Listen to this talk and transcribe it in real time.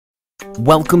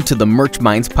Welcome to the Merch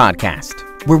Minds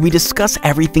podcast, where we discuss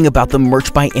everything about the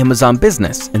Merch by Amazon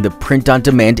business and the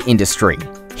print-on-demand industry.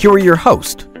 Here are your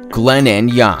hosts, Glenn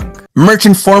and Young. Merch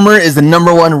Informer is the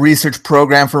 #1 research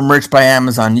program for Merch by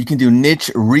Amazon. You can do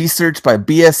niche research by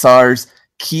BSRs,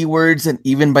 keywords, and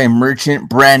even by merchant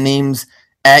brand names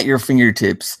at your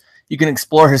fingertips. You can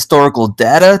explore historical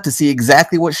data to see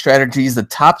exactly what strategies the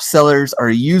top sellers are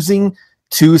using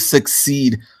to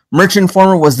succeed. Merch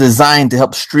Informer was designed to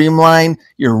help streamline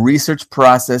your research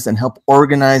process and help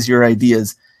organize your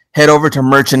ideas. Head over to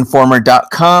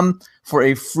merchinformer.com for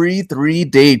a free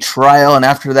 3-day trial, and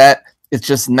after that, it's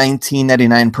just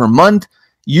 $19.99 per month.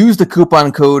 Use the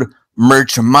coupon code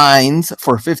MERCHMINDS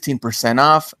for 15%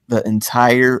 off the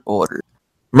entire order.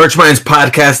 Merch Minds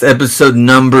podcast episode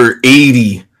number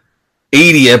 80.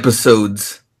 80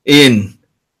 episodes in.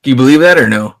 Can you believe that or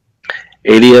no?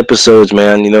 80 episodes,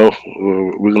 man. You know,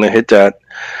 we're gonna hit that.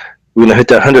 We're gonna hit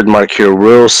that 100 mark here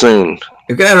real soon.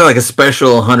 We're gonna have like a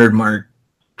special 100 mark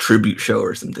tribute show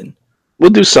or something. We'll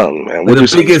do something, man. We'll do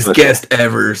the biggest guest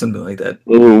ever or something like that.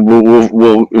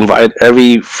 We'll invite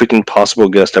every freaking possible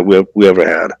guest that we ever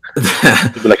had.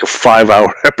 It'll be like a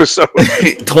 5-hour episode.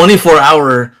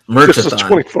 24-hour merchathon. Just a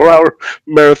 24-hour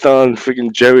marathon,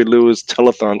 freaking Jerry Lewis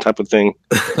telethon type of thing.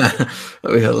 That'd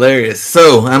be hilarious.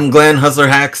 So, I'm Glenn, Hustler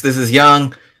Hacks. This is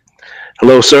Young.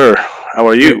 Hello, sir. How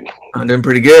are you? I'm doing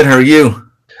pretty good. How are you?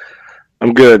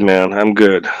 I'm good, man. I'm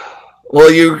good.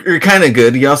 Well, you're kind of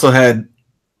good. You also had...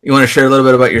 You want to share a little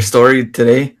bit about your story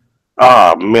today?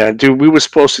 Oh man, dude, we were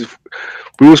supposed to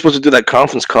do that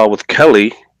conference call with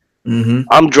Kelly. Mm-hmm.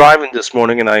 I'm driving this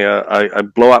morning, and I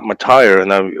blow out my tire,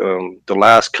 and the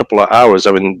last couple of hours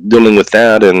I've been dealing with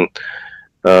that, and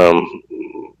I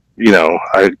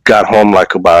got home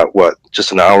like about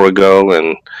just an hour ago,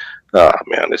 and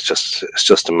man, it's just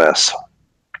a mess.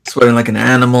 Sweating like an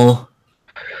animal.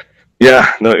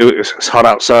 Yeah, no, it's hot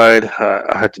outside.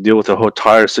 I had to deal with the whole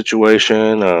tire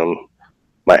situation.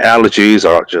 My allergies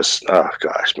are just, oh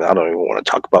gosh, man, I don't even want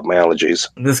to talk about my allergies.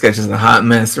 This guy's just a hot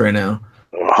mess right now.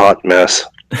 A hot mess.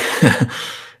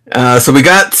 So we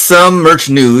got some merch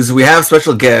news. We have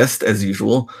special guest, as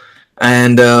usual.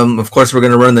 And, of course, we're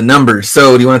going to run the numbers.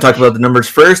 So do you want to talk about the numbers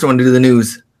first or want to do the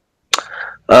news?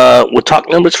 We'll talk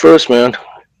numbers first, man.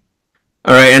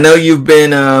 All right, I know you've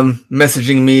been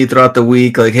messaging me throughout the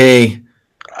week, like, "Hey,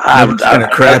 I'm kind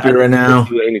of crappy right now." I didn't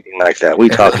do anything like that. What are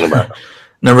you talking about?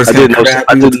 Numbers I didn't crappy.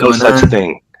 I didn't know such a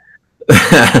thing.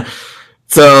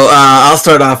 So I'll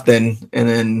start off then, and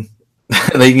then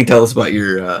you can tell us about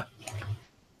your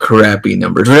crappy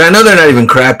numbers. I know they're not even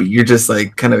crappy. You're just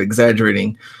like kind of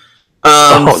exaggerating.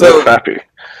 They're crappy.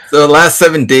 So the last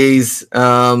 7 days,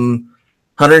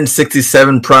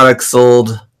 167 products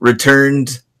sold,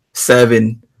 returned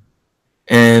 7,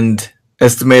 and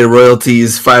estimated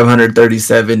royalties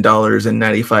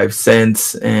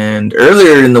 $537.95. And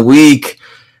earlier in the week,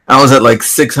 I was at like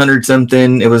 600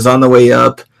 something. It was on the way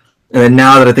up, and then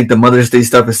now that I think the Mother's Day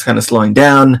stuff is kind of slowing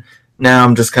down, now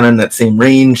I'm just kind of in that same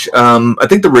range. I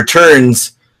think the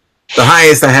returns, the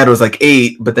highest I had was like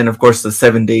 8, but then of course the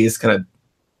 7 days kind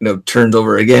of turns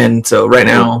over again. So right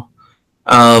now,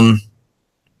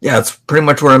 yeah, it's pretty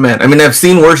much where I'm at. I mean, I've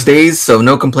seen worse days, so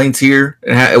no complaints here.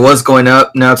 It was going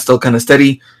up. Now it's still kind of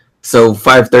steady. So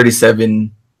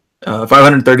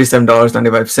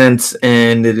 $537.95,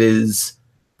 and it is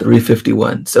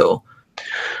 $351. So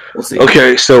we'll see.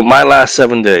 Okay, so my last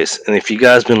 7 days, and if you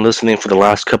guys been listening for the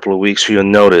last couple of weeks, you'll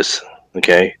notice,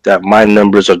 okay, that my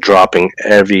numbers are dropping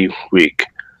every week.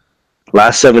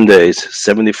 Last 7 days,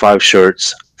 75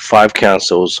 shirts, 5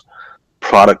 cancels.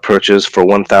 Product purchase for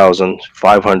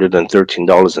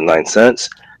 $1,513.09,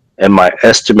 and my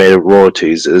estimated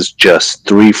royalties is just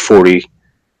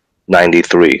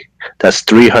 $340.93. That's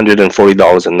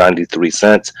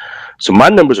 $340.93. So my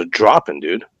numbers are dropping,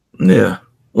 dude. Yeah.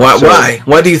 Why?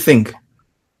 Why do you think?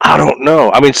 I don't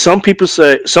know. I mean, some people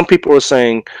are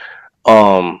saying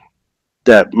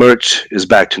that merch is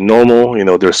back to normal. You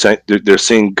know, they're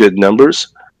seeing good numbers.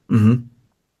 Mm-hmm.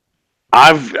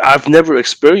 I've never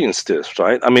experienced this,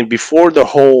 right? I mean, before the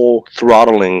whole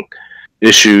throttling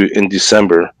issue in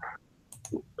December,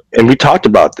 and we talked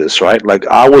about this, right? Like,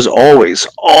 I was always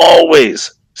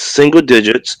single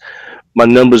digits. My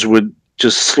numbers would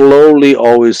just slowly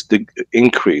always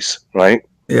increase, right?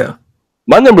 Yeah.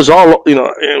 My numbers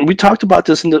and we talked about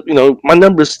this my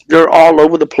numbers, they're all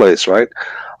over the place, right?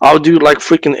 I'll do like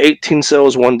freaking 18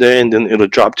 sales one day, and then it'll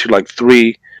drop to like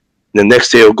 3. The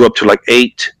next day it'll go up to like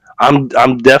 8.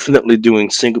 I'm definitely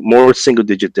doing more single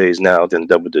digit days now than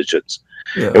double digits.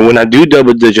 Yeah. And when I do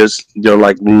double digits, they're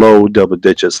like low double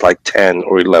digits, like 10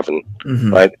 or 11,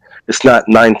 right? It's not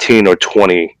 19 or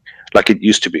 20 like it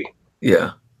used to be.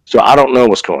 Yeah. So I don't know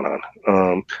what's going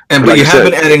on. But like you have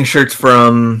been adding shirts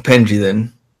from Printsy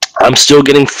then? I'm still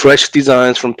getting fresh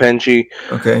designs from Printsy.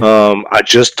 Okay. I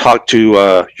just talked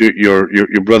to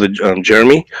your brother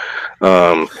Jeremy,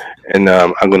 and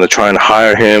I'm going to try and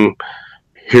hire him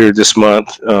here this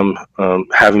month.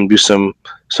 Have him do some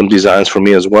designs for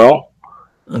me as well.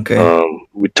 Okay.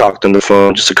 We talked on the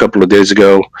phone just a couple of days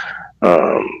ago.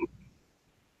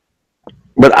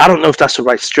 But I don't know if that's the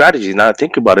right strategy. Now I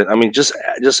think about it, I mean, just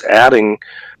adding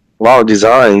a lot of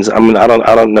designs. I mean, I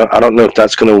don't know if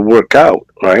that's going to work out,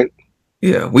 right?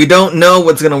 Yeah, we don't know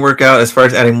what's going to work out as far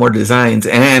as adding more designs,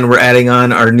 and we're adding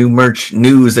on our new merch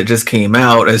news that just came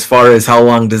out as far as how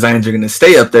long designs are going to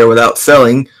stay up there without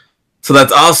selling. So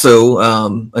that's also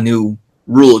a new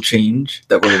rule change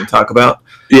that we're going to talk about.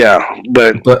 Yeah,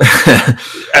 but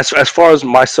as far as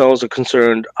my sales are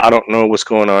concerned, I don't know what's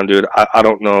going on, dude. I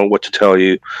don't know what to tell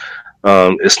you.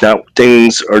 It's not,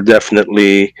 things are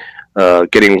definitely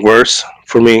getting worse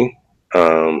for me.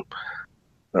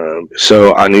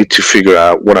 So I need to figure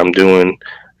out what I'm doing,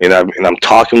 and I'm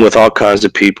talking with all kinds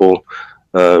of people,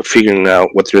 figuring out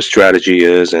what their strategy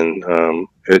is, and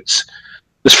it's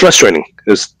frustrating.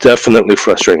 It's definitely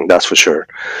frustrating, that's for sure.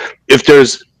 If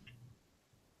there's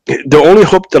the only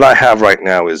hope that I have right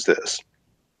now is this.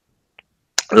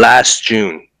 Last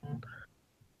June,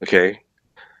 okay,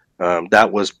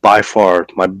 that was by far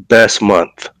my best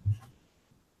month,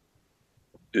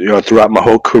 throughout my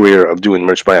whole career of doing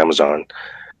merch by Amazon.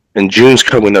 And June's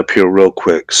coming up here real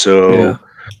quick, so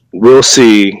we'll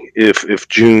see if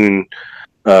June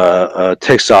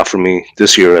takes off for me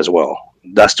this year as well.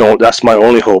 That's my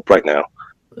only hope right now.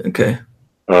 Okay.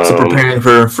 So preparing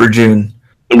for June.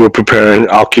 We're preparing.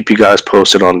 I'll keep you guys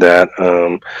posted on that.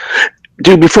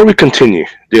 Dude, before we continue,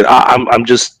 dude,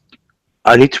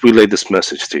 I need to relay this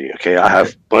message to you, okay? I have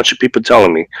a bunch of people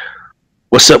telling me,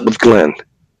 what's up with Glenn?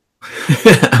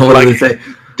 What did they say?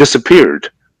 Disappeared.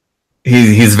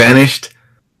 He's vanished?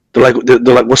 They're like,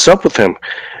 what's up with him?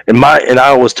 And I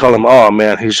always tell him, oh,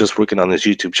 man, he's just working on his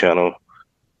YouTube channel.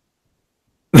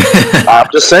 I'm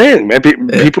just saying, man,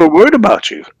 people are worried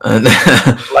about you.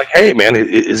 Like, hey, man,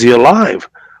 is he alive?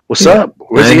 What's up?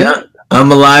 Where's he at?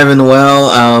 I'm alive and well.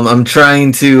 I'm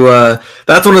trying to.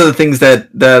 That's one of the things that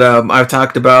I've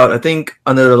talked about. I think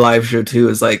on the live show too.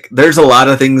 Is like there's a lot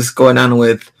of things going on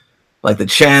with like the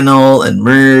channel and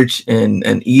merch and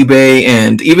eBay,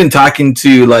 and even talking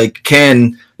to like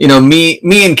Ken. Me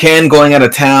and Ken going out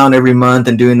of town every month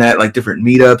and doing that, like different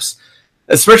meetups.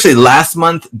 Especially last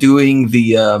month doing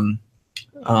the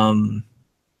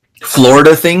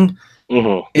Florida thing.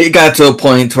 Mm-hmm. It got to a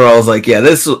point where I was like, yeah,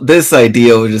 this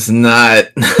idea was just not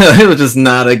it was just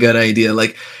not a good idea.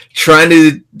 Like trying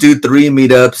to do 3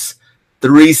 meetups,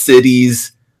 3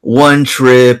 cities, 1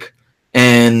 trip,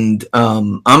 and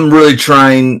I'm really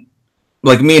trying,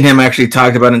 like me and him actually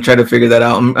talked about it and tried to figure that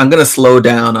out. I'm gonna slow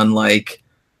down on like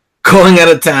going out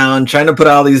of town, trying to put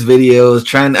all these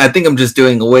videos, I think I'm just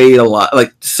doing way a lot,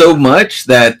 like so much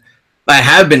that I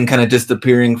have been kind of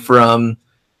disappearing from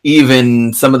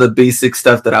even some of the basic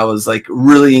stuff that I was like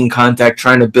really in contact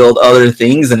trying to build other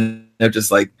things, and they're just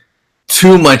like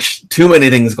too many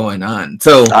things going on.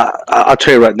 So I'll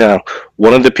tell you right now,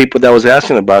 one of the people that was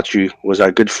asking about you was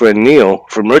our good friend Neil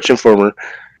from Merch Informer.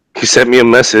 He sent me a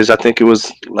message, I think it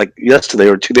was like yesterday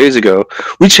or 2 days ago.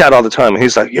 We chat all the time, and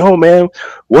he's like, yo, man,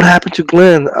 what happened to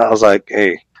Glenn? I was like,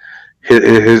 hey,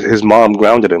 his mom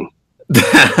grounded him.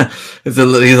 He's a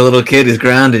little kid. He's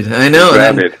grounded. I know.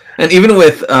 And even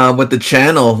with the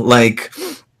channel, like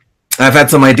I've had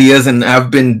some ideas, and I've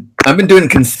been doing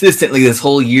consistently this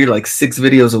whole year, like 6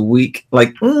 videos a week,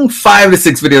 like 5 to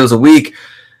 6 videos a week.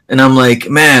 And I'm like,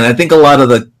 man, I think a lot of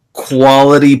the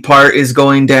quality part is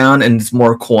going down, and it's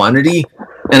more quantity.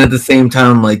 And at the same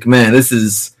time, I'm like, man, I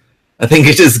think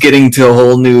it's just getting to a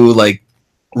whole new like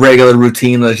regular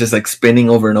routine that's just like spinning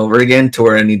over and over again, to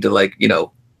where I need to like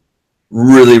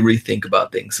really rethink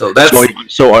about things. So that's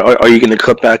so are you going to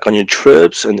cut back on your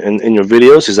trips and your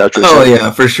videos? Is that what you're saying?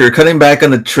 Yeah, for sure. Cutting back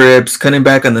on the trips, cutting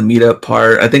back on the meetup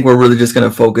part. I think we're really just going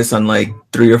to focus on like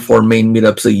 3 or 4 main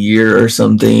meetups a year or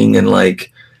something, and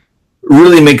like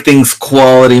really make things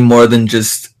quality more than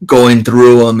just going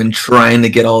through them and trying to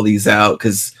get all these out.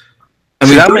 Because I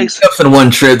mean, that makes stuff in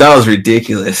 1 trip. That was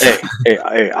ridiculous.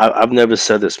 Hey, I've never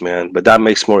said this, man, but that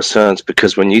makes more sense,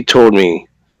 because when you told me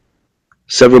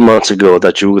several months ago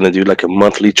that you were going to do like a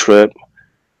monthly trip,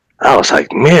 I was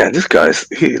like, man,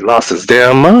 he lost his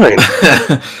damn mind.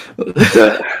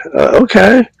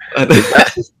 Okay.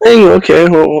 That's his thing. Okay.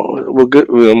 Well, good.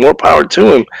 More power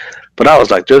to him. But I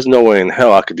was like, there's no way in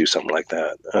hell I could do something like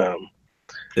that.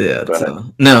 Yeah. But, So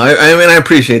no, I mean I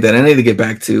appreciate that. I need to get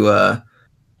back to a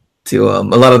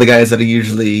lot of the guys that I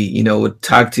usually would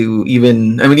talk to.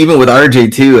 Even with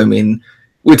RJ too. I mean,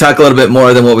 we talk a little bit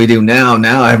more than what we do now.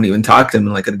 Now I haven't even talked to him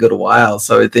in like a good while.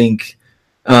 So I think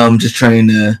just trying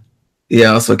to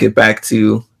also get back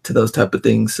to those type of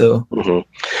things. So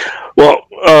well,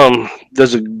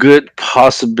 there's a good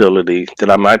possibility that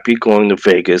I might be going to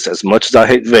Vegas. As much as I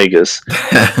hate Vegas,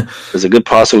 there's a good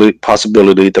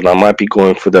possibility that I might be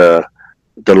going for the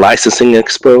licensing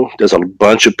expo. There's a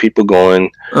bunch of people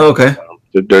going. Oh, okay.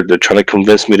 They're trying to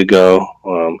convince me to go.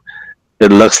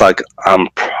 It looks like I'm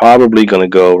probably going to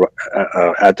go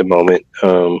at the moment.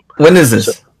 When is this?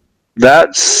 So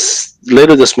that's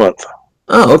later this month.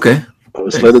 Oh, okay.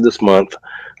 It's later this month.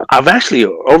 I've actually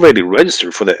already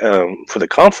registered for the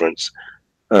conference.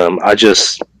 I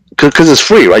just because it's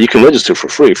free, right? You can register for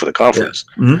free for the conference.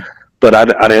 Yeah. Mm-hmm. But I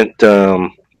didn't.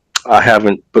 I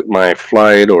haven't booked my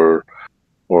flight or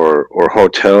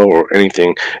hotel or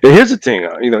anything. And here's the thing,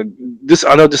 this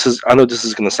I know this is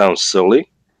going to sound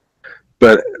silly,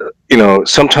 but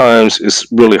sometimes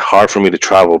it's really hard for me to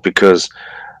travel because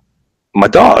my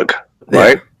dog,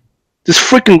 right? This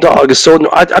freaking dog is so.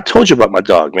 I told you about my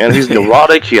dog, man. He's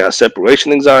neurotic. He has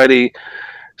separation anxiety.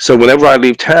 So whenever I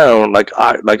leave town,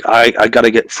 I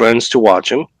gotta get friends to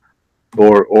watch him,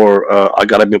 or I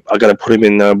gotta put him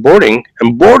in boarding,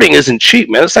 and boarding isn't cheap,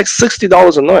 man. It's like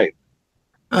 $60 a night.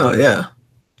 Oh yeah.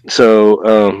 So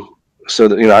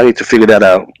I need to figure that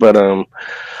out. But oh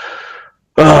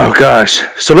gosh.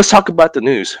 So let's talk about the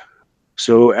news.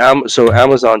 So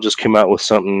Amazon just came out with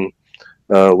something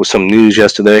with some news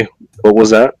yesterday. What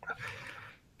was that?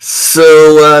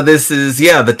 So this is the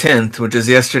 10th, which is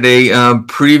yesterday.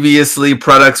 Previously,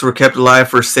 products were kept alive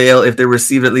for sale if they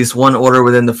received at least one order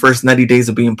within the first 90 days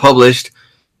of being published.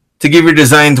 To give your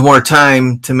designs more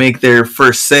time to make their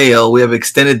first sale, we have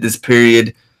extended this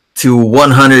period to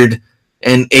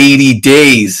 180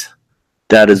 days.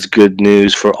 That is good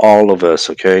news for all of us,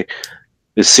 okay?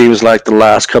 It seems like the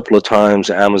last couple of times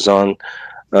Amazon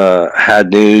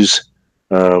had news,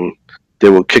 they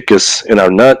will kick us in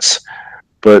our nuts.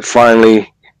 But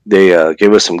finally, they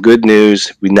gave us some good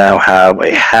news. We now have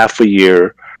a half a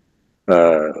year,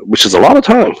 which is a lot of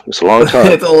time. It's a long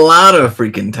time. It's a lot of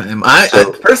freaking time. I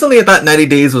personally, I thought 90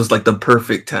 days was like the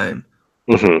perfect time.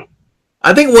 Mm-hmm.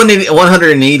 I think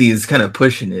 180 is kind of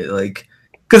pushing it, like,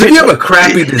 because if you have a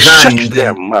crappy design, shut your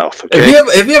damn mouth. Okay?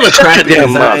 If you have a crappy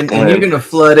design and you're gonna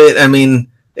flood it, I mean,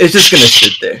 it's just gonna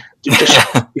sit there.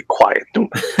 Just be quiet.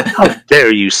 How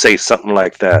dare you say something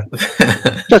like that?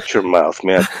 Shut your mouth,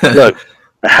 man. Look,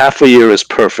 a half a year is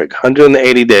perfect.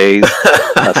 180 days.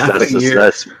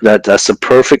 That's the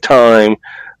perfect time.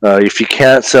 If you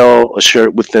can't sell a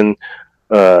shirt within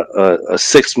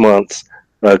 6 months,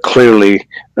 clearly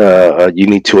you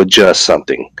need to adjust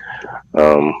something.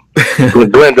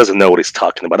 Glenn doesn't know what he's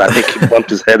talking about. I think he bumped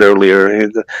his head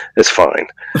earlier. It's fine.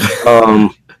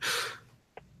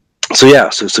 So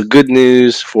it's a good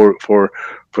news for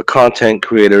content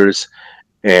creators.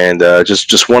 And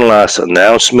just one last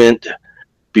announcement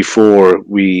before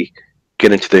we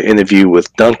get into the interview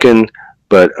with Duncan.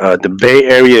 But the Bay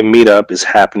Area meetup is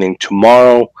happening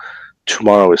tomorrow.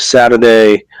 Tomorrow is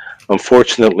Saturday.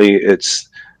 Unfortunately, it's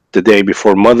the day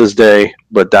before Mother's Day,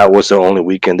 but that was the only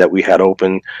weekend that we had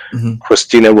open. Mm-hmm.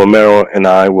 Christina Romero and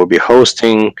I will be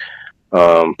hosting.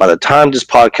 By the time this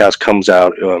podcast comes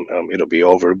out, it'll be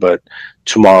over. But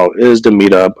tomorrow is the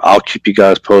meetup. I'll keep you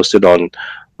guys posted on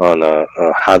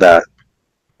how that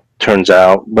turns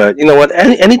out. But you know what?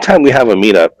 Anytime we have a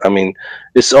meetup, I mean,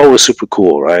 it's always super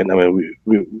cool, right? I mean,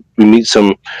 we meet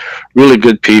some really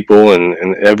good people, and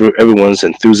everyone's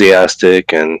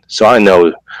enthusiastic, and so I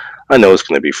know it's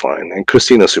going to be fine. And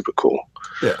Christina's super cool.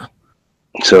 Yeah.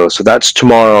 So that's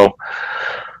tomorrow.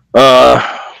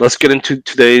 Let's get into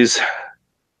today's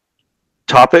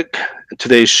topic,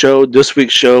 today's show, this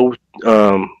week's show.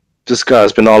 This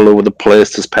guy's been all over the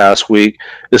place this past week.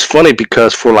 It's funny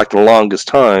because for like the longest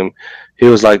time, he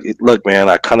was like, look, man,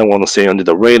 I kind of want to stay under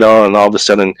the radar. And all of a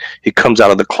sudden he comes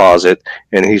out of the closet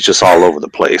and he's just all over the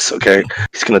place. Okay.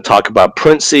 He's going to talk about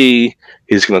Printsy.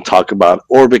 He's going to talk about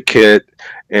Orbitkit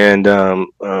and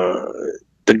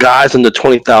the guys in the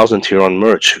 20,000 tier on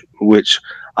merch, which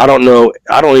I don't know.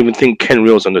 I don't even think Ken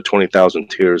Reel's on the 20,000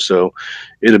 tier. So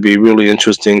it'll be really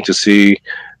interesting to see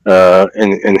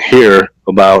and hear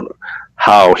about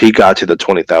how he got to the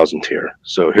 20,000 tier.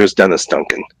 So here's Dennis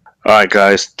Duncan. All right,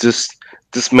 guys, this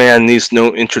man needs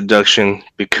no introduction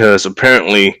because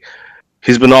apparently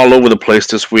he's been all over the place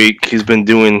this week. He's been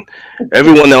doing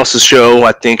everyone else's show.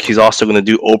 I think he's also going to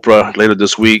do Oprah later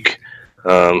this week.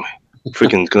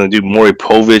 freaking gonna do Maury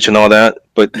Povich and all that.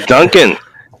 But Duncan,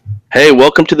 hey,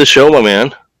 welcome to the show, my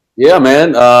man. Yeah,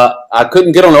 man. I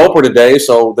couldn't get on Oprah today,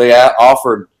 so they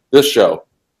offered this show.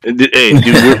 Hey,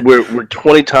 dude, we're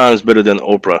 20 times better than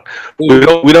Oprah.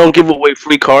 We don't give away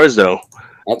free cars though.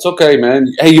 That's okay,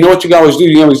 man. Hey, you know what you can always do?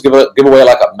 You can always give away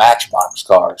like a Matchbox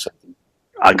car or something.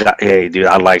 Hey, dude,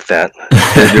 I like that.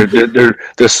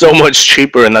 They're so much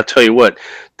cheaper, and I tell you what,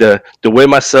 the way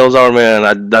my sales are,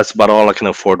 man, that's about all I can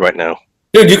afford right now.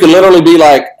 Dude, you could literally be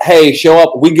like, "Hey, show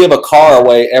up. We give a car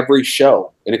away every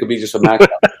show, and it could be just a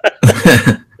Matchbox."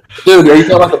 Dude, are you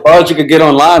talking about the buzz you could get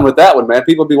online with that one, man?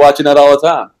 People be watching that all the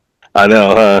time. I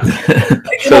know, huh?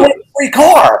 So, free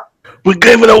car. We're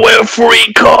giving away a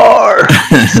free car.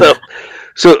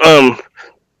 so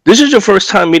this is your first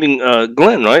time meeting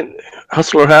Glenn, right?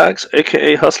 Hustler Hacks,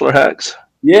 aka Hustler Hacks.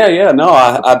 Yeah. No,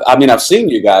 I mean, I've seen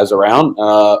you guys around.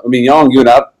 I mean, you and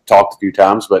I've talked a few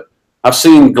times, but I've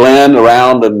seen Glenn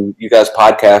around and you guys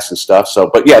podcast and stuff. So,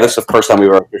 but yeah, this is the first time we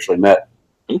were officially met.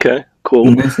 Okay, cool.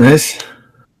 Nice.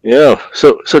 Yeah.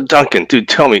 So Duncan, dude,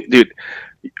 tell me, dude,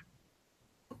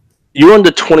 you're on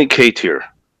the 20K tier.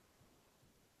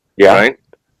 Yeah. Right.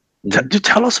 Dude,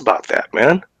 tell us about that,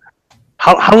 man.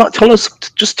 How long? Tell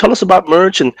us about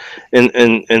merch and your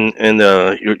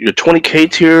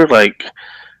 20K tier. Like,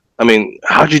 I mean,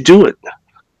 how'd you do it?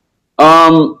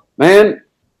 Man,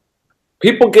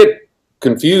 people get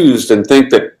confused and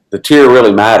think that the tier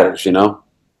really matters. You know,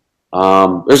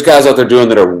 there's guys out there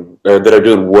that are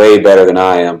doing way better than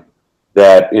I am.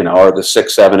 That are the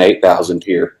 6, 7, 8,000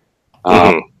 tier.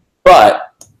 But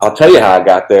I'll tell you how I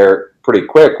got there pretty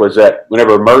quick. Was that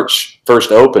whenever merch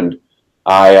first opened,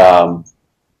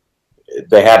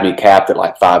 they had me capped at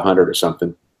like 500 or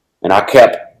something, and I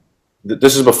kept.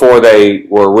 This is before they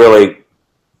were really,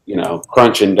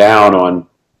 crunching down on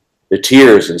the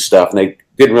tiers and stuff, and they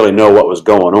didn't really know what was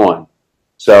going on.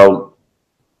 So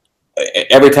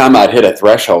every time I'd hit a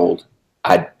threshold,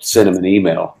 I'd send them an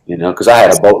email, because I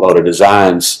had a boatload of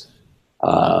designs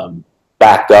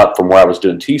backed up from where I was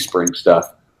doing Teespring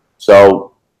stuff.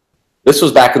 So this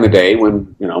was back in the day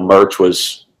when merch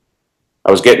was. I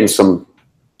was getting some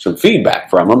feedback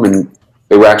from them, and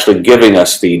they were actually giving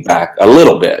us feedback a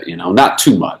little bit, not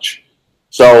too much.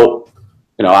 So,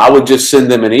 I would just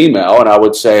send them an email and I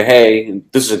would say, hey, and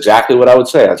this is exactly what I would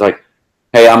say. I was like,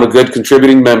 hey, I'm a good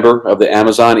contributing member of the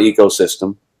Amazon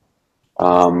ecosystem.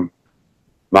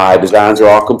 My designs are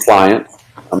all compliant.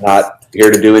 I'm not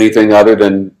here to do anything other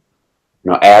than,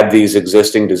 add these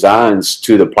existing designs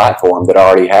to the platform that I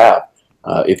already have.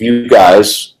 If you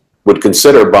guys would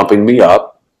consider bumping me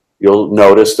up, you'll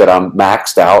notice that I'm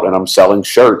maxed out and I'm selling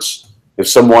shirts. If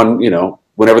someone,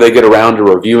 whenever they get around to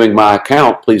reviewing my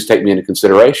account, please take me into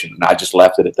consideration. And I just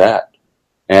left it at that.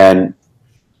 And,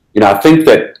 I think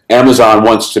that Amazon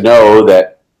wants to know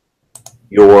that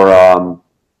you're,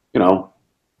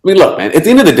 look, man, at the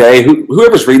end of the day,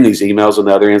 whoever's reading these emails on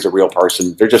the other end is a real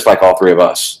person. They're just like all three of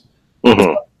us.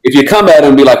 Mm-hmm. If you come at them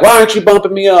and be like, why aren't you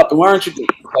bumping me up? And why aren't you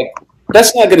like,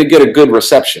 that's not going to get a good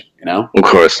reception, Of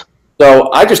course.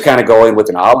 So I just kind of go in with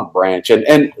an olive branch,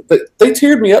 and they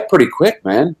tiered me up pretty quick,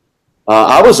 man.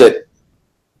 I was at,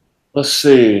 let's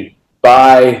see,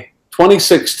 by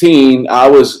 2016, I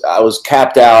was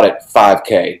capped out at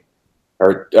 5K,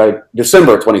 or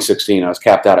December of 2016, I was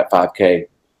capped out at 5K,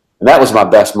 and that was my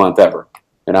best month ever.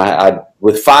 And I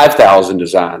with 5,000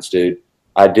 designs, dude,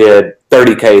 I did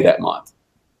 30K that month.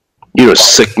 You're a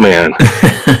sick man.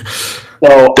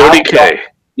 So 30K.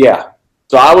 Yeah.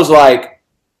 So I was like,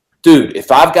 dude,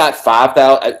 if I've got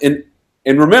 5,000,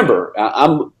 and remember,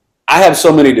 I have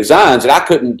so many designs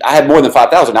that I had more than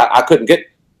 5,000. I couldn't get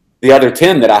the other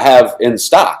 10 that I have in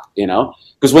stock,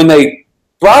 because when they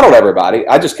throttled everybody,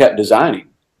 I just kept designing.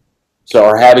 So,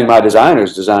 or having my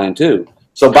designers design too.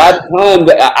 So by the time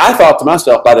I thought to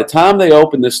myself, by the time they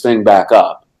open this thing back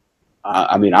up,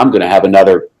 I'm going to have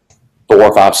another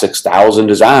 4,000, 5,000, 6,000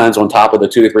 designs on top of the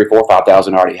 2,000, 3,000, 4,000,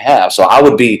 5,000 I already have. So I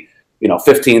would be,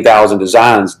 15,000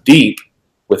 designs deep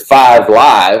with 5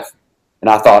 live. And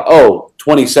I thought,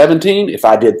 2017, if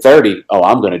I did 30,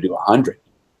 I'm going to do 100.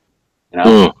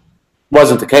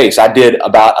 Wasn't the case. I did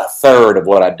about a third of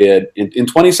what I did. In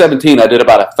 2017, I did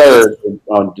about a third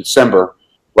on December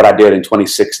what I did in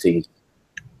 2016.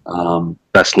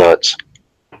 That's nuts.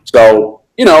 So,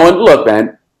 and look,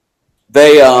 man,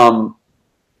 they, I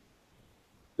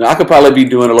could probably be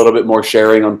doing a little bit more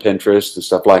sharing on Pinterest and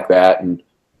stuff like that. And,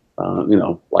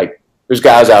 like there's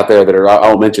guys out there that I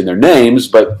won't mention their names,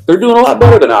 but they're doing a lot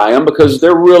better than I am because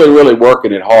they're really, really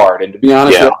working it hard. And to be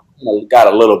honest, I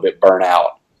got a little bit burnt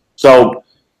out. So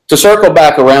to circle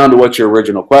back around to what your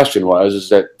original question was, is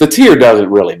that the tier doesn't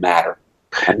really matter.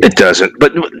 It doesn't.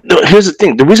 But no, here's the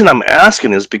thing. The reason I'm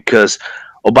asking is because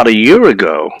about a year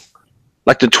ago,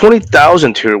 like the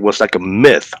 20,000 tier was like a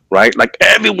myth, right? Like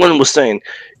everyone was saying,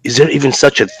 is there even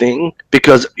such a thing?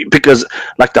 Because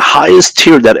like the highest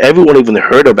tier that everyone even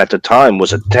heard of at the time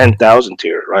was a 10,000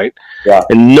 tier, right? Yeah.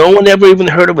 And no one ever even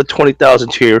heard of a 20,000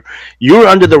 tier. You're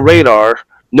under the radar.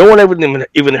 No one ever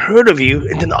even heard of you.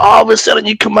 And then all of a sudden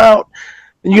you come out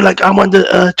and you're like, I'm on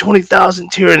the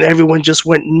 20,000 tier, and everyone just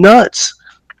went nuts.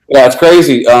 Yeah, it's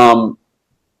crazy.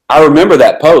 I remember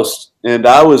that post, and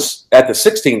I was at the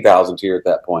 16,000 tier at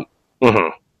that point.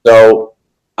 Mm-hmm. So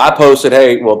I posted,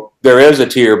 hey, well, there is a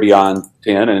tier beyond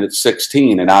 10, and it's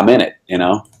 16, and I'm in it, you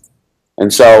know?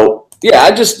 And so, yeah,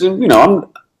 I just, you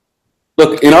know,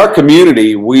 look, in our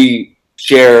community, we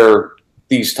share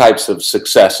these types of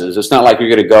successes. It's not like you're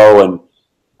going to go and,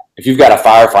 if you've got a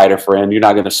firefighter friend, you're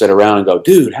not going to sit around and go,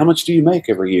 dude, how much do you make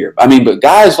every year? I mean, but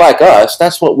guys like us,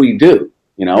 that's what we do.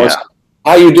 You know, it's,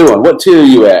 how you doing? What tier are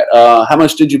you at? How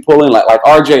much did you pull in? Like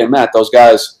RJ and Matt, those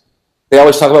guys, they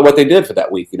always talk about what they did for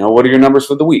that week. You know, what are your numbers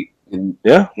for the week? And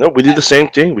yeah, no, we do the same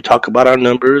thing. We talk about our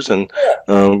numbers, and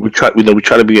we try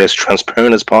to be as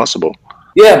transparent as possible.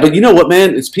 Yeah, but you know what,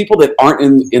 man? It's people that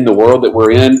aren't in the world that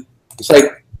we're in. It's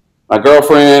like my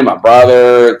girlfriend, my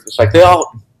brother. It's like they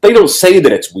don't say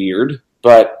that it's weird,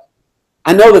 but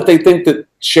I know that they think that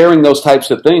sharing those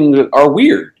types of things are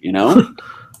weird, you know?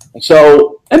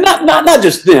 So, and not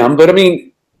just them, but I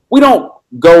mean, we don't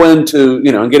go into,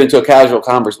 you know, and get into a casual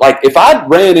conversation. Like if I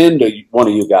ran into one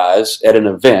of you guys at an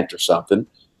event or something,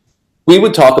 we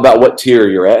would talk about what tier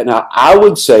you're at. And I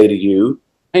would say to you,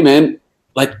 hey man,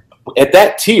 like at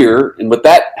that tier, and with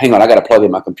that, hang on, I got to plug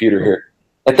in my computer here.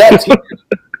 At that tier,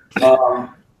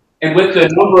 and with the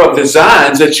number of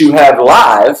designs that you have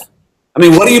live, I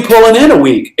mean, what are you pulling in a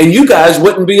week? And you guys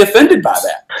wouldn't be offended by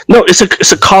that. No, it's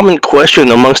a common question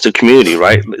amongst the community,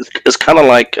 right? It's kind of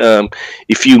like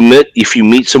if you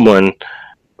meet someone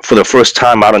for the first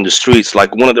time out on the streets,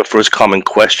 like one of the first common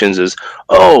questions is,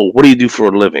 "Oh, what do you do for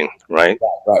a living?" Right?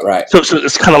 Right. So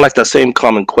it's kind of like that same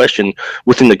common question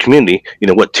within the community. You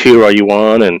know, what tier are you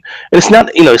on? And it's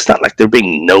not, you know, it's not like they're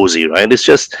being nosy, right? It's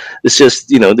just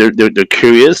you know, they're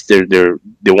curious. They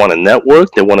want to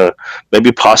network. They want to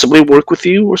maybe possibly work with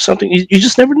you or something. You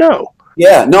just never know.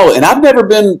 Yeah, no, and I've never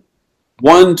been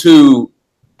one to.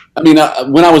 I mean,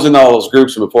 when I was in all those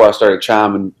groups and before I started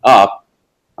chiming up,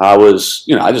 I was,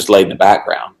 you know, I just laid in the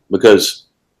background because,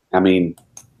 I mean,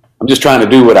 I'm just trying to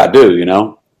do what I do, you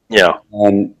know? Yeah.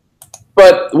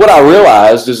 But what I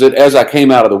realized is that as I came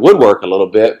out of the woodwork a little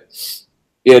bit,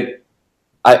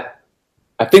 I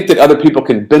think that other people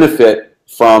can benefit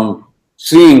from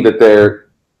seeing that there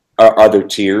are other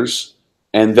tiers,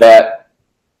 and that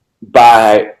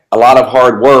by a lot of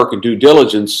hard work and due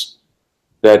diligence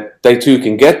that they too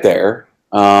can get there.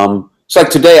 It's like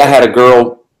today I had a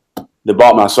girl that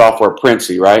bought my software,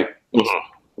 Printsy, right?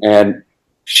 Mm-hmm. And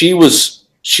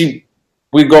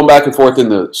we'd gone back and forth in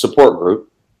the support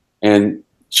group, and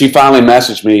she finally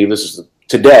messaged me, this is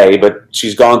today, but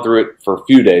she's gone through it for a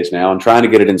few days now and trying to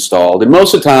get it installed. And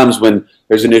most of the times when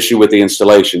there's an issue with the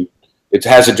installation, it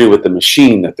has to do with the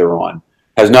machine that they're on.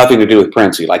 It has nothing to do with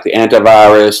Printsy, like the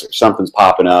antivirus or something's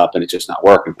popping up and it's just not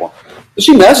working for them. But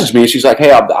she messaged me and she's like,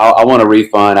 hey, I want a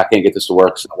refund. I can't get this to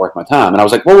work. It's not worth my time. And I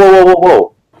was like,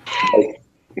 whoa.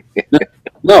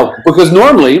 No, because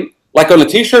normally, like on a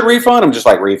T-shirt refund, I'm just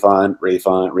like refund.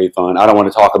 I don't want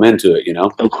to talk them into it, you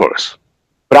know. Of course.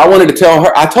 But I wanted to tell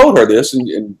her. I told her this,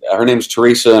 and her name's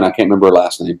Teresa, and I can't remember her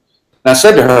last name. And I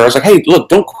said to her, I was like, "Hey, look,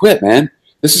 don't quit, man.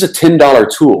 This is a $10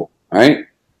 tool, right?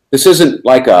 This isn't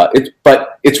like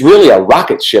but it's really a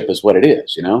rocket ship, is what it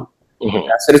is, you know." Mm-hmm.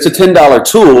 I said it's a $10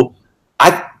 tool.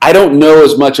 I don't know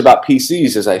as much about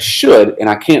PCs as I should, and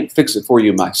I can't fix it for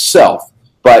you myself,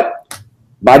 but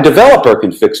my developer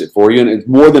can fix it for you, and it's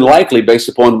more than likely, based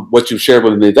upon what you've shared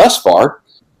with me thus far,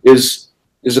 is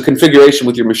a configuration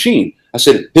with your machine. I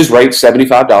said his rate's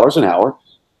 $75 an hour.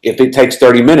 If it takes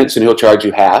 30 minutes, and he'll charge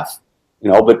you half,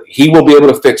 you know, but he will be able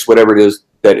to fix whatever it is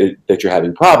that you're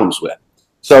having problems with.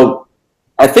 So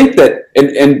I think that,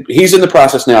 and he's in the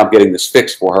process now of getting this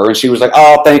fixed for her. And she was like,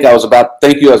 "Oh, thank you. I was about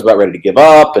ready to give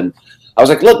up." And I was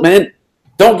like, "Look, man,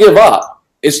 don't give up.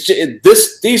 It's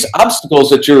just, these obstacles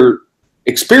that you're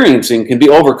experiencing can be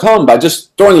overcome by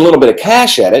just throwing a little bit of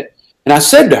cash at it." And I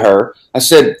said to her,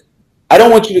 I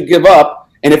don't want you to give up.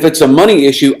 And if it's a money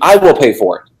issue, I will pay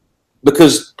for it,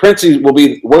 because Printsy will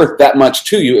be worth that much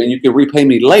to you, and you can repay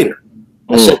me later.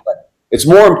 I said, it's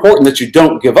more important that you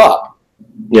don't give up.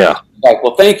 Yeah. Like,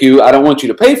 well, thank you. I don't want you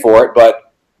to pay for it,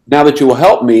 but now that you will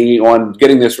help me on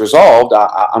getting this resolved,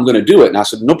 I'm going to do it. And I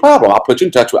said, no problem. I'll put you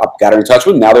in touch with. I got her in touch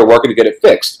with them. Now they're working to get it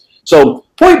fixed. So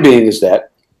point being is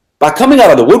that by coming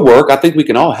out of the woodwork, I think we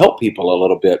can all help people a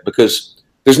little bit, because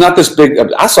there's not this big.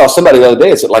 I saw somebody the other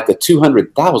day. It's at like the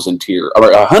 200,000 tier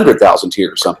or 100,000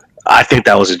 tier or something. I think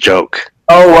that was a joke.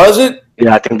 Oh, was it?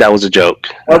 Yeah, I think that was a joke.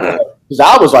 Okay. Because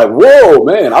I was like, whoa,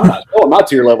 man, I'm not showing my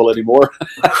tier level anymore.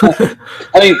 I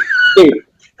mean, dude,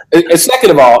 and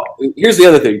second of all, here's the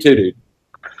other thing too, dude.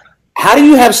 How do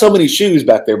you have so many shoes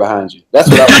back there behind you? That's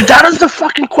what that is the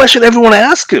fucking question everyone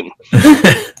asks him.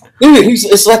 Dude,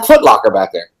 it's like Foot Locker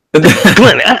back there.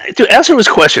 Glenn, to answer his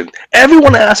question,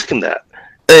 everyone asks him that.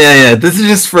 Yeah. This is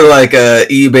just for like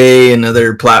eBay and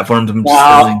other platforms. I'm just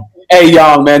selling. Hey,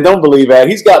 young man, don't believe that.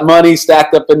 He's got money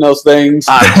stacked up in those things.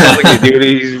 I'm telling you,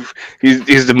 dude,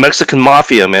 he's the Mexican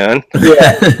mafia, man.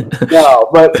 Yeah, no,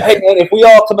 but hey, man, if we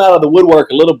all come out of the woodwork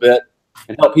a little bit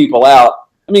and help people out,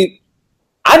 I mean,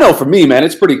 I know for me, man,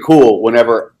 it's pretty cool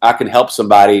whenever I can help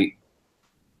somebody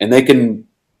and they can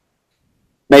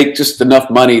make just enough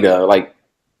money to, like, I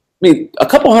mean, a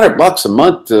couple $100 a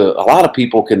month, a lot of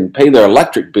people can pay their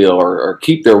electric bill or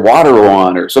keep their water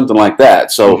on or something like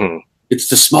that. So it's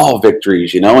the small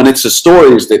victories, and it's the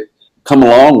stories that come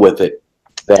along with it.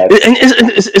 And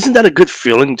isn't that a good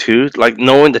feeling too? Like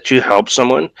knowing that you help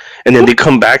someone, and then they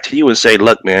come back to you and say,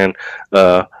 "Look, man,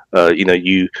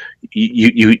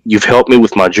 you've helped me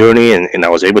with my journey, and I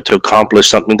was able to accomplish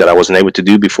something that I wasn't able to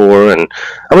do before." And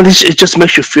I mean, it just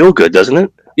makes you feel good, doesn't it?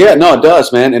 Yeah, no, it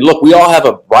does, man. And look, we all have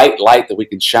a bright light that we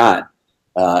can shine,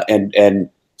 and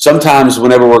sometimes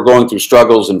whenever we're going through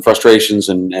struggles and frustrations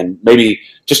and maybe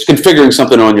just configuring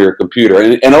something on your computer,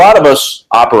 and a lot of us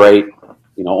operate,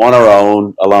 on our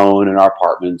own, alone in our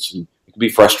apartments, and it can be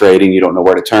frustrating. You don't know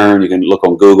where to turn. You can look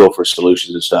on Google for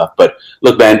solutions and stuff. But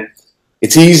look, man,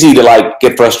 it's easy to like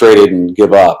get frustrated and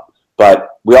give up.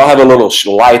 But we all have a little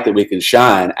light that we can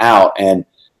shine out. And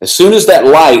as soon as that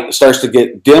light starts to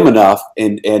get dim enough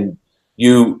and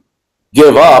you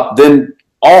give up, then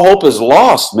all hope is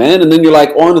lost, man. And then you're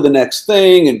like on to the next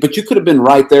thing. But you could have been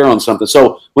right there on something.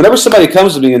 So whenever somebody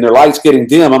comes to me and their light's getting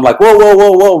dim, I'm like,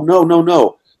 whoa,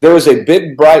 no. There is a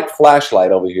big, bright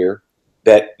flashlight over here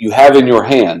that you have in your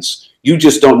hands. You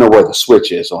just don't know where the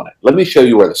switch is on it. Let me show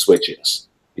you where the switch is.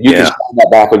 And you can shine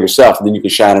that back on yourself, and then you can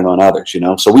shine it on others,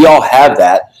 So we all have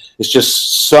that. It's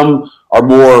just some are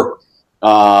more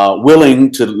willing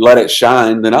to let it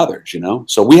shine than others,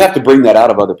 So we have to bring that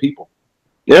out of other people.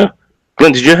 Yeah.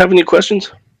 Glenn, did you have any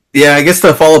questions? Yeah, I guess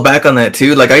to follow back on that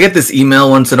too, like I get this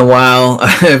email once in a while.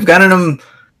 I've gotten them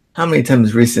how many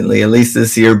times recently, at least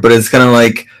this year, but it's kind of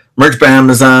like merch by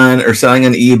Amazon or selling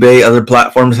on eBay, other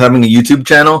platforms, having a YouTube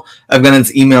channel. I've gotten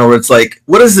this email where it's like,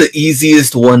 what is the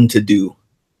easiest one to do?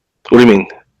 What do you mean?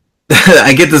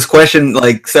 I get this question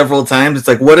like several times. It's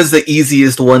like, what is the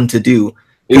easiest one to do?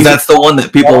 Because that's the one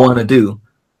that people want to do.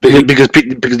 Because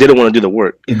they don't want to do the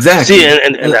work. Exactly. See,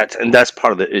 and that's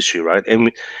part of the issue, right?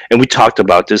 And we talked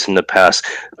about this in the past.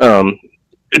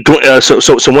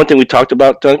 So one thing we talked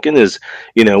about, Duncan, is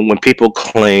when people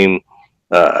claim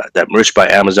that merch by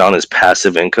Amazon is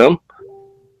passive income.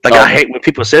 Like I hate when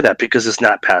people say that because it's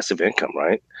not passive income,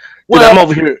 right? Well, dude, I'm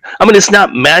over here. I mean, it's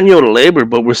not manual labor,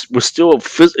 but we're still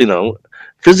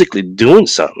physically doing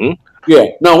something. Yeah,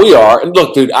 no, we are. And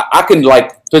look, dude, I can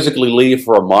like physically leave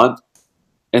for a month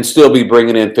and still be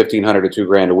bringing in $1,500 to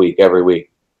 $2,000 a week every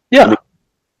week. Yeah, I mean,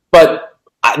 but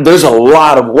there's a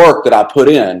lot of work that I put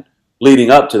in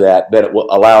leading up to that it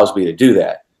allows me to do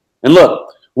that. And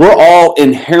look, we're all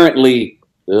inherently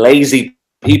lazy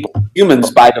people.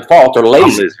 Humans by default are lazy. I'm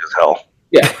lazy as hell.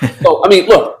 Yeah. So I mean,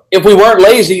 look, if we weren't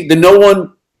lazy, then no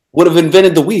one would have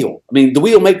invented the wheel. I mean, the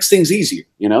wheel makes things easier,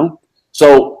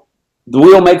 So the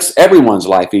wheel makes everyone's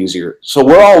life easier. So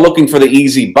we're all looking for the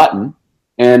easy button.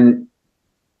 And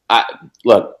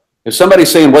look, if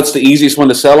somebody's saying what's the easiest one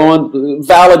to sell on,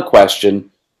 valid question.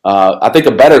 I think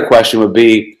a better question would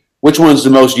be, which one's the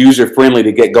most user-friendly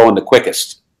to get going the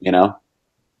quickest, Yeah,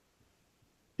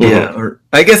 or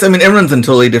I guess, I mean, everyone's in a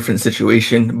totally different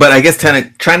situation, but I guess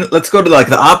let's go to like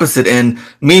the opposite end.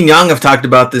 Me and Yang have talked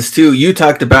about this too. You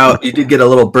talked about, you did get a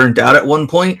little burnt out at one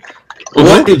point. Mm-hmm.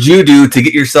 What did you do to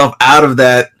get yourself out of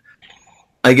that,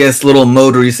 I guess, little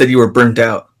mode where you said you were burnt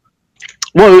out?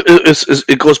 Well,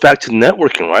 it goes back to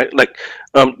networking, right? Like,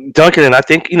 Duncan, and I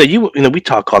think, we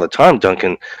talk all the time,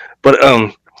 Duncan, but,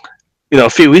 a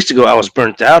few weeks ago I was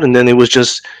burnt out, and then it was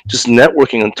just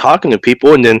networking and talking to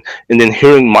people, and then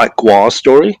hearing Mike Wall's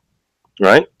story,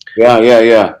 right?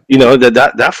 Yeah. You know,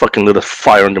 that fucking lit a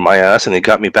fire under my ass, and it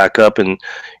got me back up and,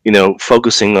 you know,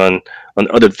 focusing on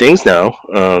other things now.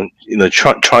 You know,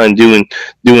 trying doing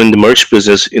the merch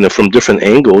business, you know, from different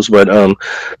angles. But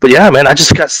yeah, man, I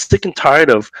just got sick and tired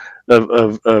of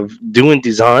doing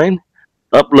design,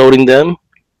 uploading them,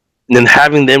 and then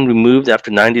having them removed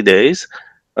after 90 days.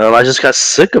 I just got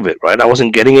sick of it, right? I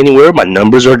wasn't getting anywhere. My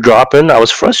numbers are dropping. I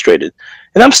was frustrated,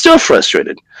 and I'm still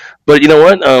frustrated. But you know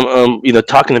what? You know,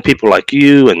 talking to people like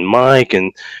you and Mike,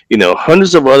 and you know,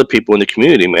 hundreds of other people in the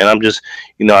community, man, I'm just,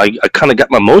 you know, I kind of got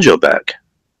my mojo back.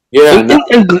 Yeah.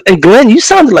 And Glenn, you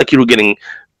sounded like you were getting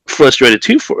frustrated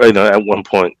too, for you know, at one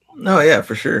point. Oh yeah,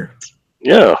 for sure.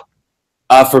 Yeah.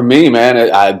 For me, man,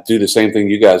 I do the same thing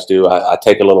you guys do. I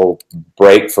take a little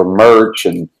break from merch,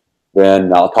 and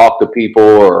then I'll talk to people,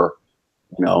 or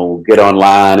you know, get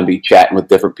online and be chatting with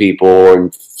different people,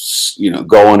 and you know,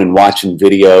 going and watching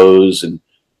videos, and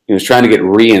you know, trying to get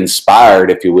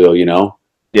re-inspired, if you will. You know.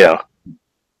 Yeah.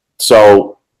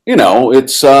 So you know,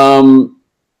 it's sometimes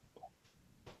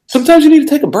you need to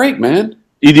take a break, man.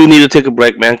 You do need to take a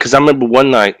break, man. Because I remember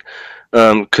one night.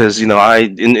 Because you know,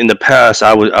 in the past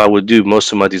I would do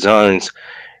most of my designs,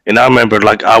 and I remember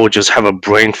like I would just have a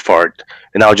brain fart,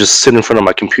 and I would just sit in front of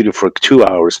my computer for 2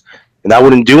 hours, and I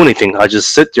wouldn't do anything. I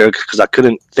just sit there because I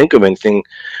couldn't think of anything.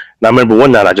 And I remember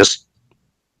one night I just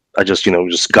you know,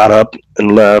 just got up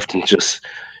and left, and just,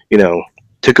 you know,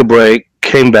 took a break,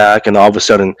 came back, and all of a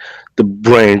sudden the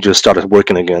brain just started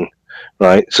working again,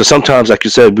 right? So sometimes, like you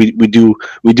said, we do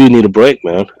need a break,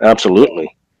 man.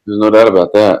 Absolutely. There's no doubt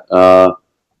about that.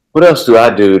 What else do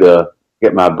I do to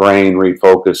get my brain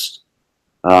refocused?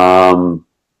 I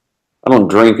don't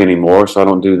drink anymore, so I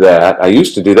don't do that. I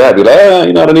used to do that. I'd be like,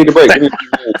 you know, I need a break.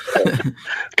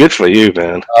 Good for you,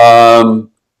 man.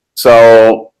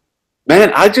 So,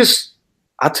 man, I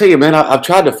tell you, man, I've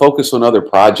tried to focus on other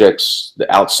projects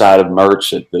outside of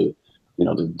merch, at the, you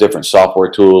know, the different software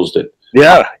tools that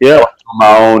on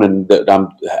my own and that I'm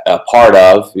a part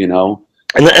of, you know.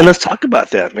 And let's talk about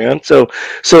that, man. So,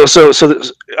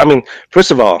 I mean,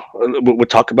 first of all, we'll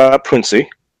talk about Printsy.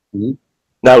 Mm-hmm.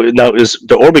 Now, is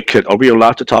the Orbitkit? Are we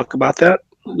allowed to talk about that?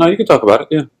 No, you can talk about it.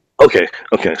 Yeah. Okay.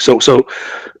 So,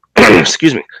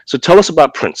 excuse me. So, tell us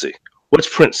about Printsy.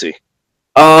 What's Printsy?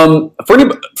 For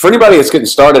anybody that's getting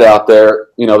started out there,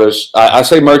 you know, I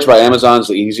say Merch by Amazon is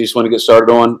the easiest one to get started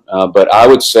on, but I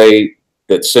would say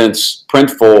that since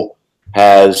Printful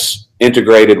has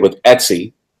integrated with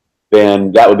Etsy,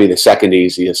 then that would be the second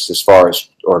easiest as far as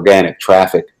organic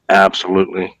traffic.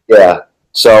 Absolutely. Yeah.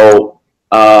 So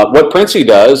what Printsy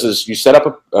does is you set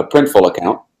up a Printful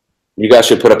account. You guys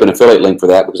should put up an affiliate link for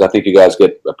that, because I think you guys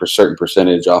get a certain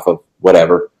percentage off of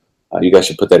whatever. You guys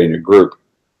should put that in your group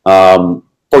for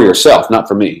yourself, not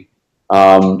for me.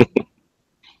 I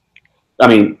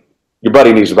mean, your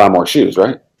buddy needs to buy more shoes,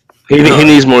 right? He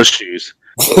needs more shoes.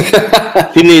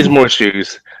 He needs more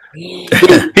shoes. He's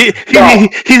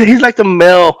like the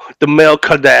male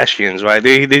Kardashians, right?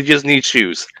 They just need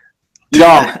shoes.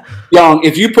 Young,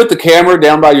 if you put the camera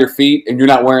down by your feet and you're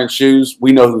not wearing shoes,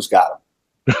 we know who's got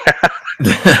them.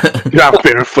 I'm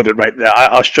barefooted right now.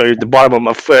 I'll show you the bottom of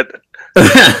my foot.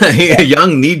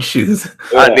 Young needs shoes.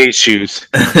 I need shoes.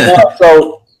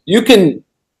 So you can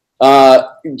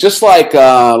just like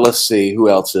let's see, who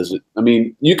else is it? I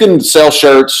mean, you can sell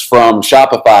shirts from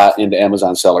Shopify into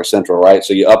Amazon Seller Central, right?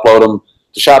 So you upload them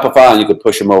to Shopify and you can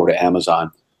push them over to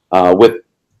Amazon. With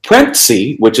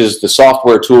Printsy, which is the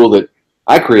software tool that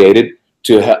I created,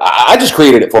 I just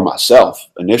created it for myself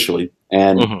initially,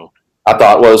 and I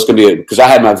thought, well, it's going to be because I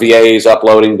had my VAs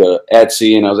uploading to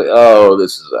Etsy, and I was like, oh,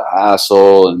 this is a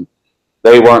hassle, and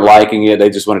they weren't liking it. They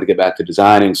just wanted to get back to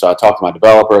designing. So I talked to my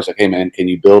developer. I was like, hey, man, can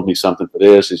you build me something for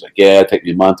this? He's like, yeah, take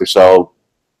me a month or so.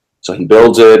 So he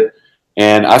builds it.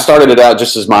 And I started it out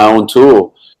just as my own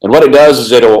tool. And what it does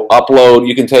is it'll upload.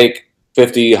 You can take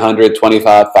 50, 100,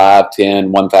 25, 5,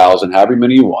 10, 1,000, however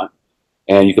many you want.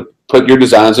 And you can put your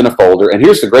designs in a folder. And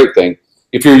here's the great thing.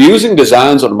 If you're using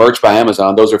designs on Merch by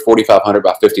Amazon, those are 4,500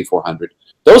 by 5,400.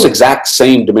 Those exact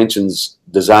same dimensions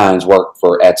designs work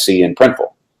for Etsy and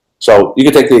Printful. So you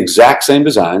can take the exact same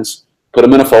designs, put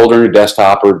them in a folder in your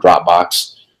desktop or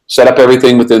Dropbox, set up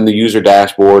everything within the user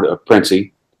dashboard of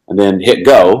Printsy, and then hit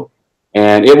go,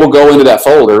 and it will go into that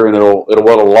folder, and it'll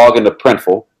log into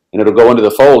Printful, and it'll go into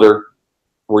the folder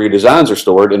where your designs are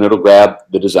stored, and it'll grab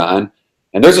the design.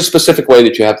 And there's a specific way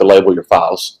that you have to label your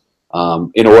files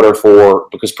in order for,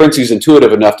 because Printsy's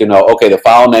intuitive enough to know, okay, the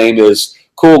file name is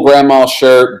cool grandma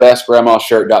shirt, best grandma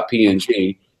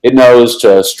shirt.png. It knows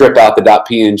to strip out the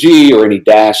 .png or any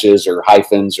dashes or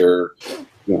hyphens or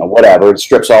whatever. It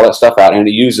strips all that stuff out, and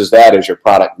it uses that as your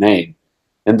product name.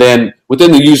 And then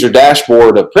within the user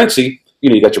dashboard of Printsy,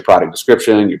 you got your product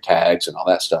description, your tags, and all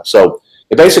that stuff. So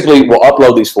it basically will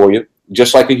upload these for you,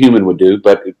 just like a human would do,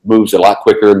 but it moves a lot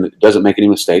quicker and it doesn't make any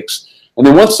mistakes. And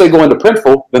then once they go into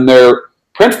Printful, then their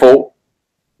Printful,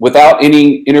 without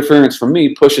any interference from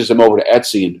me, pushes them over to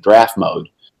Etsy into draft mode.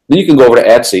 Then you can go over to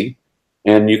Etsy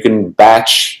and you can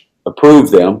batch approve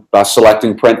them by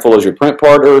selecting Printful as your print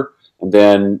partner, and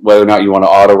then whether or not you want to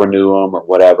auto renew them or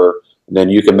whatever, and then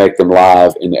you can make them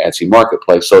live in the Etsy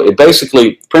marketplace. So it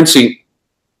basically, Printsy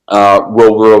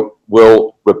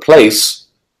will replace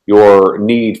your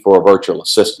need for a virtual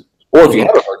assistant. Or if you have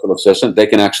a virtual assistant, they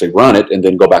can actually run it and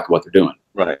then go back to what they're doing.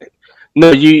 Right.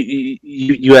 No,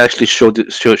 you actually showed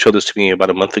this to me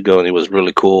about a month ago, and it was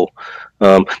really cool.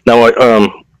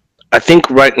 I think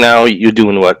right now you're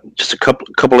doing what? Just a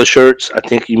couple of shirts. I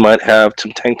think you might have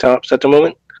some tank tops at the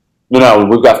moment. No,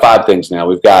 we've got 5 things now.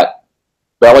 We've got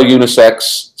Bella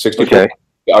Unisex 64. Okay.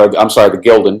 I'm sorry, the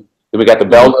Gildan. Then we got the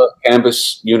Bella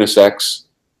Canvas Unisex.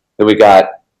 Then we got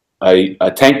a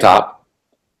tank top.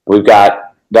 We've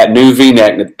got that new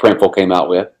V-neck that Printful came out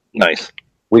with. Nice.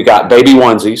 We got baby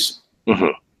onesies. Mm-hmm.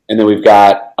 And then we've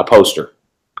got a poster.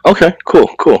 Okay, cool.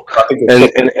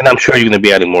 And I'm sure you're going to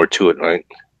be adding more to it, right?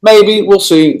 Maybe. We'll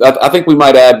see. I think we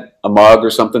might add a mug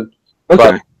or something.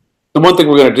 Okay. But the one thing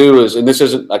we're going to do is, and this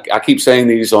isn't, like I keep saying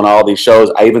these on all these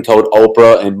shows, I even told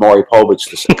Oprah and Maury Povich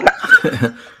to say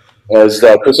as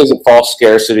this isn't false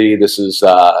scarcity. This is,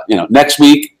 next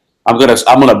week I'm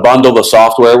gonna bundle the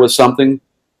software with something.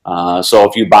 So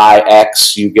if you buy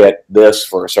X, you get this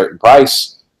for a certain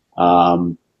price.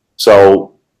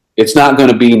 So it's not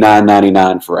going to be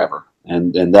 $9.99 forever,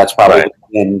 and that's probably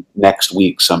in next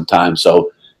week sometime.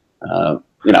 So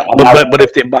but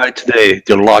if they buy it today,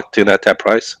 they're locked in at that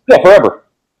price. Yeah, forever.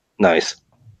 Nice.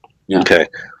 Yeah. Okay.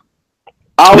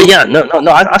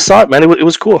 I saw it, man. It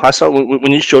was cool. I saw it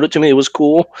when you showed it to me. It was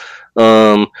cool.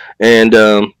 I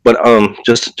do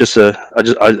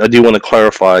want to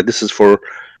clarify. This is for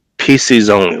PCs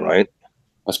only, right?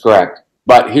 That's correct.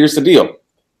 But here's the deal.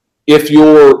 If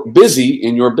you're busy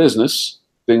in your business,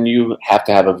 then you have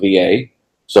to have a VA.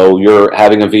 So you're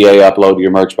having a VA upload your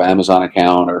Merch by Amazon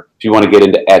account, or if you want to get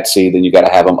into Etsy, then you got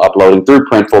to have them uploading through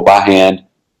Printful by hand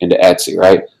into Etsy,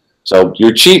 right? So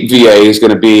your cheap VA is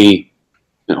going to be,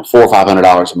 $400 or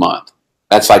 $500 a month.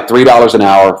 That's like $3 an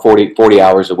hour, 40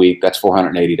 hours a week. That's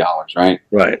 $480, right?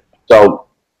 Right. So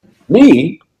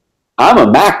me, I'm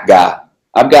a Mac guy.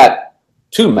 I've got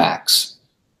 2 Macs,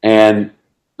 and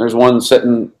there's one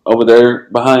sitting over there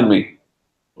behind me.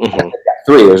 Mm-hmm. I've got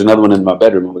 3. There's another one in my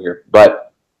bedroom over here.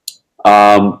 But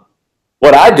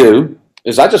what I do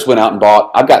is I just went out and bought,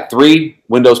 I've got 3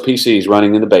 Windows PCs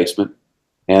running in the basement,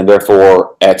 and they're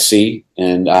for Etsy,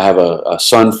 and I have a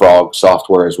Sunfrog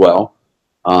software as well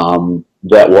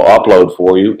that will upload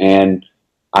for you, and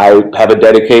I have a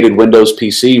dedicated Windows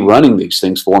PC running these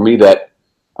things for me that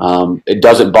it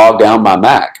doesn't bog down my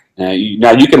Mac.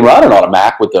 Now you can run it on a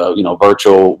Mac with the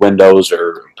virtual Windows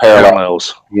or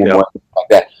Parallels, like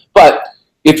that. But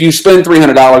if you spend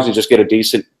 $300 and just get a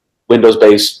decent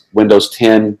Windows-based Windows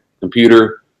 10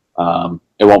 computer,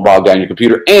 it won't bog down your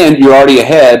computer, and you're already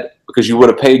ahead because you would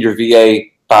have paid your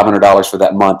VA $500 for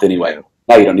that month anyway.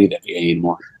 Now you don't need that VA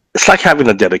anymore. It's like having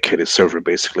a dedicated server,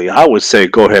 basically. I would say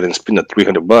go ahead and spend the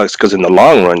 $300 because in the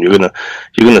long run you're gonna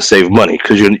save money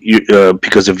because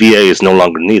because the VA is no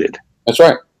longer needed. That's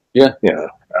right. Yeah. Yeah.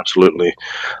 Absolutely.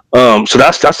 So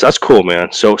that's cool,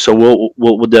 man. So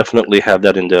we'll definitely have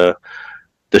that in the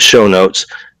show notes.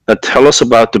 Now tell us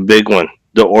about the big one,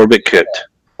 the Orbitkit.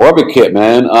 Orbitkit,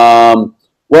 man.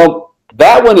 Well,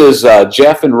 that one is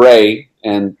Jeff and Ray,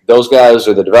 and those guys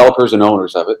are the developers and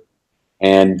owners of it.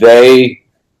 And they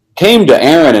came to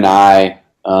Aaron and I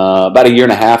about 1.5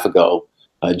 years ago.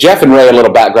 Jeff and Ray, a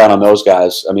little background on those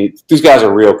guys. I mean, these guys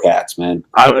are real cats, man.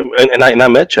 I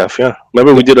met Jeff. Yeah,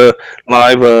 remember we did a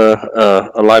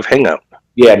live hangout.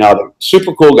 Yeah, no, they're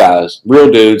super cool guys, real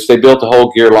dudes. They built the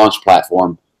whole gear launch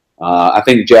platform. I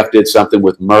think Jeff did something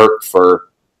with Merck for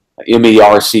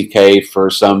MERCK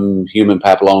for some human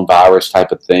papillomavirus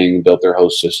type of thing. Built their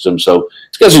host system. So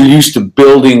these guys are used to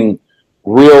building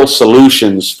real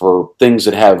solutions for things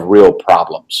that have real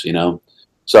problems.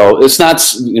 So it's not,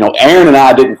 Aaron and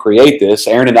I didn't create this.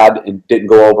 Aaron and I didn't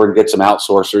go over and get some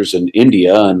outsourcers in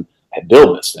India and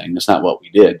build this thing. That's not what we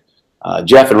did.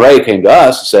 Jeff and Ray came to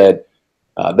us and said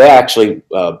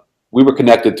we were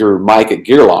connected through Mike at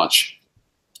Gear Launch,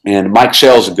 and Mike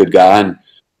Shell's a good guy. And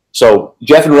so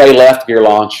Jeff and Ray left Gear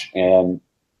Launch, and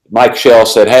Mike Shell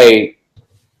said, hey,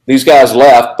 these guys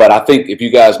left, but I think if you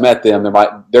guys met them,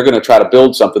 they're going to try to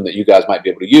build something that you guys might be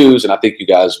able to use, and I think you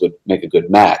guys would make a good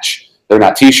match. they're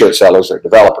not T-shirt sellers, they're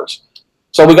developers.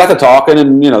 So we got to talking,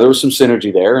 and there was some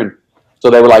synergy there. And so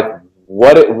they were like,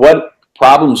 what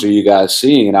problems are you guys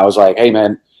seeing? And I was like, hey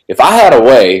man, if I had a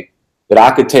way that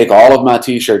I could take all of my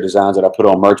T-shirt designs that I put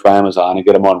on Merch by Amazon and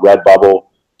get them on Redbubble,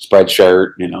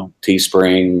 Spreadshirt,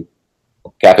 Teespring,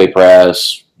 Cafe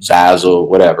Press, Zazzle,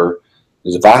 whatever,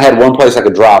 is if I had one place I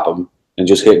could drop them and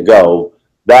just hit go,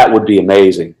 that would be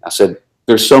amazing. I said,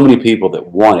 there's so many people that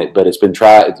want it, but it's been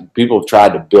tried. People have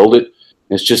tried to build it.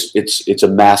 It's a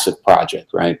massive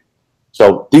project, right?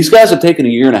 So these guys have taken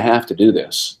 1.5 years to do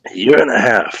this. 1.5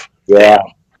 years. Yeah.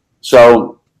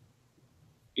 So,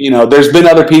 there's been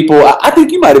other people. I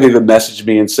think you might have even messaged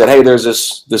me and said, hey, there's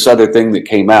this other thing that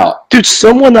came out. Dude,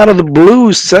 someone out of the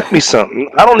blue sent me something.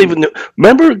 I don't even know.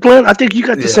 Remember, Glenn? I think you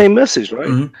got the same message, right?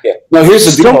 Mm-hmm. Yeah. No,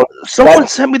 here's the deal. Someone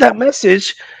sent me that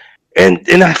message, and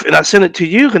I sent it to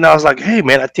you, and I was like, hey,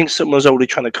 man, I think someone's already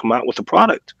trying to come out with a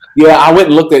product. Yeah, I went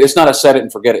and looked at it. It's not a set it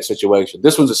and forget it situation.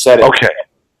 This one's a set it. Okay.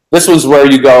 This one's where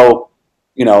you go,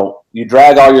 you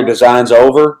drag all your designs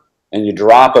over, and you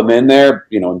drop them in there,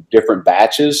 in different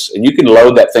batches, and you can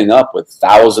load that thing up with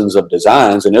thousands of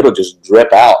designs, and it'll just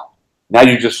drip out. Now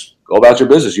you just go about your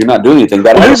business. You're not doing anything.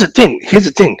 Well, here's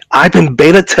the thing. I've been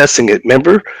beta testing it,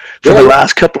 remember? For the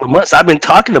last couple of months. I've been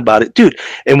talking about it, dude.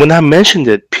 And when I mentioned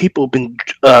it, people have been,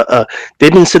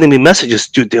 they've been sending me messages,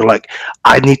 dude. They're like,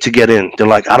 I need to get in. They're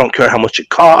like, I don't care how much it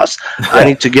costs. I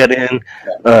need to get in.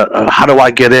 How do I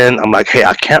get in? I'm like, hey,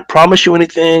 I can't promise you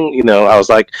anything. I was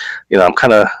like, I'm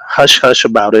kind of hush-hush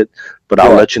about it, but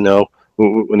I'll let you know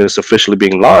when it's officially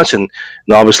being launched. And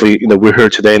obviously, we're here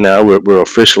today now. We're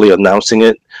officially announcing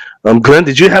it. Glenn,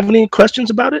 did you have any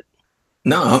questions about it?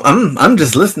 No, I'm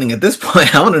just listening at this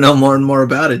point. I want to know more and more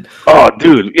about it. Oh,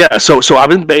 dude, yeah. So I've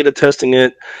been beta testing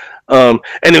it, and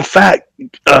in fact,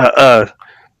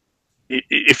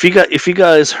 if you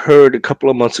guys heard a couple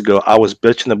of months ago, I was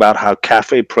bitching about how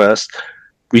Cafe Press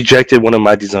rejected one of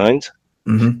my designs.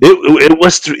 Mm-hmm.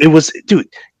 It was, dude,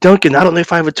 Duncan. I don't know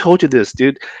if I ever told you this,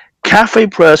 dude. Cafe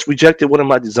Press rejected one of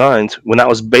my designs when I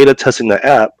was beta testing the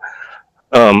app.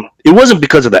 It wasn't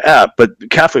because of the app, but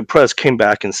Cafe Press came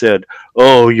back and said,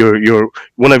 "Oh, your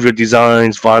one of your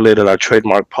designs violated our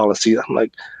trademark policy." I'm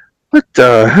like, "What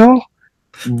the hell?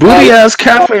 Booty ass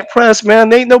Cafe Press,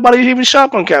 man! Ain't nobody even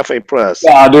shop on Cafe Press."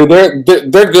 Yeah, dude,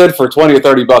 they're good for $20 or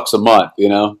 $30 a month.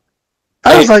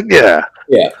 I was like, yeah.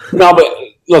 No, but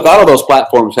look, all of those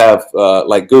platforms have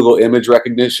like Google image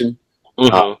recognition.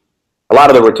 Mm-hmm. A lot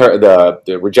of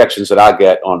the rejections that I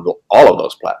get on all of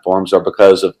those platforms are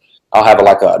because of I'll have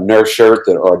a nurse shirt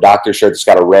or a doctor shirt that's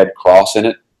got a red cross in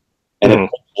it, and it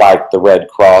looks like the Red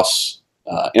Cross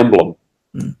emblem.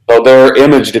 Mm-hmm. So their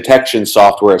image detection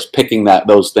software is picking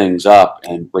those things up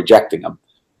and rejecting them.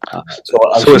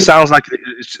 So it sounds like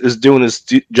it's doing its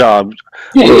job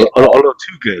a little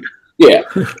too good. Yeah,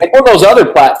 like one of those other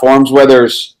platforms where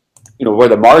there's where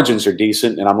the margins are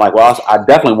decent, and I'm like, well, I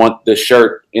definitely want this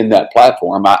shirt in that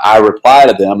platform. I reply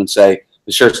to them and say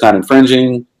the shirt's not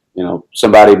infringing.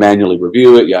 Somebody manually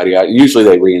review it, yada yada. Usually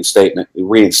they reinstate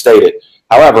it.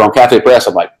 However, on Cafe Press,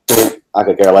 I'm like, I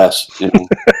could care less.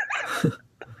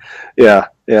 Yeah.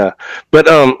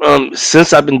 But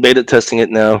since I've been beta testing it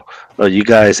now, you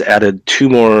guys added 2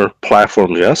 more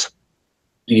platforms, yes?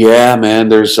 Yeah, man.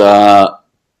 There's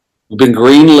we've been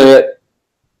greenlit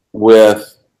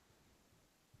with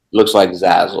looks like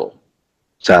Zazzle.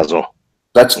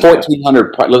 That's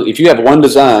 1,400. Look, if you have one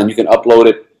design, you can upload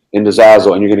it into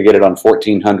Zazzle, and you're going to get it on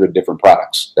 1,400 different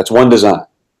products. That's one design.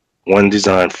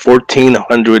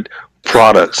 1,400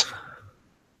 products.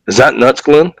 Is that nuts,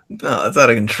 Glenn? No, that's out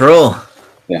of control.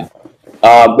 Yeah.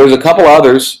 There's a couple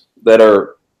others that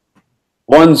are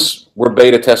ones we're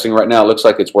beta testing right now. It looks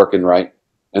like it's working right.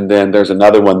 And then there's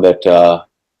another one that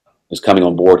is coming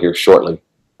on board here shortly.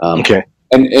 Okay.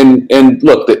 And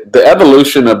look, the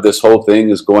evolution of this whole thing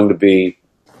is going to be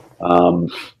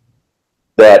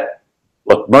that,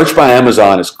 look, Merch by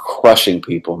Amazon is crushing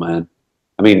people, man.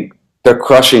 I mean, they're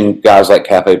crushing guys like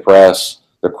Cafe Press.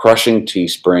 They're crushing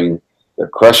Teespring. They're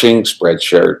crushing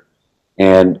Spreadshirt.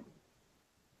 And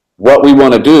what we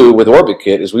want to do with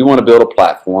Orbitkit is we want to build a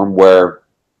platform where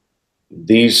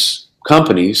these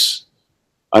companies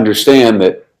understand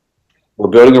that we're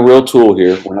building a real tool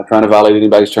here. We're not trying to violate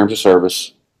anybody's terms of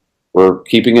service. We're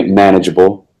keeping it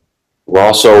manageable. We're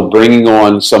also bringing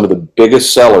on some of the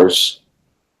biggest sellers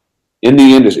in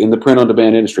the industry, in the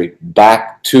print-on-demand industry,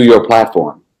 back to your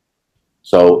platform.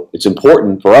 So it's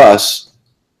important for us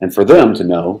and for them to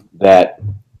know that,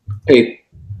 hey,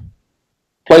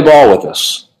 play ball with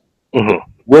us. Mm-hmm.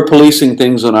 We're policing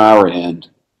things on our end.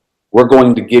 We're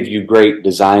going to give you great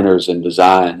designers and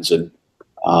designs, and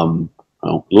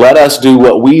let us do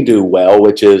what we do well,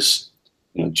 which is,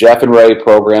 Jeff and Ray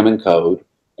program and code.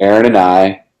 Aaron and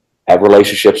I have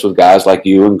relationships with guys like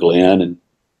you and Glenn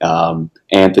and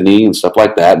Anthony and stuff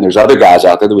like that. And there's other guys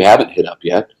out there that we haven't hit up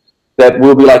yet that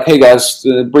will be like, hey guys,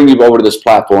 bring you over to this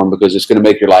platform because it's going to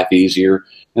make your life easier.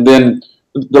 And then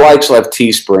the likes of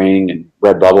Teespring and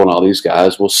Redbubble and all these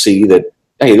guys will see that,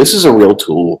 hey, this is a real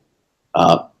tool.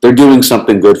 They're doing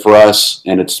something good for us,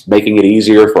 and it's making it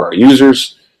easier for our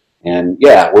users. And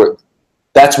yeah,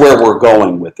 that's where we're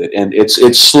going with it, and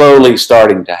it's slowly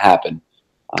starting to happen.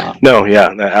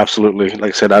 Absolutely.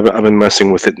 Like I said, I've been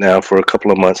messing with it now for a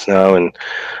couple of months now, and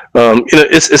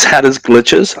it's had its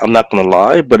glitches. I'm not going to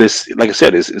lie, but it's like I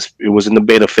said, it was in the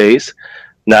beta phase.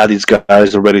 Now these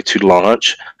guys are ready to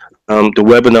launch. The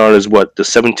webinar is what, the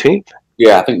 17th?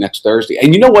 Yeah, I think next Thursday.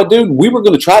 And you know what, dude? We were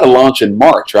going to try to launch in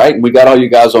March, right? And we got all you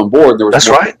guys on board. That's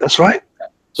right.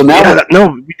 So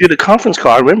now, we did a conference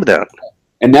call. I remember that.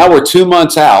 And now we're 2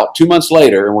 months out, 2 months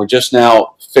later, and we're just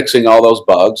now fixing all those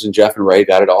bugs. And Jeff and Ray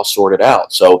got it all sorted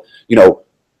out. So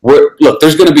look,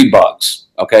 there's going to be bugs,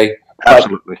 okay?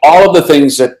 Absolutely. But all of the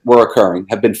things that were occurring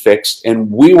have been fixed,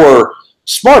 and we were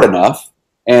smart enough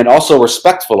and also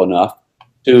respectful enough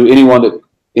to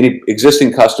any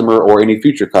existing customer or any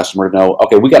future customer to know,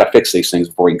 okay, we got to fix these things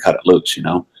before we can cut it loose.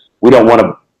 We don't want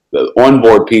to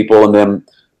onboard people and then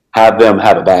have them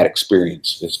have a bad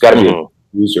experience. It's got to be a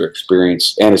user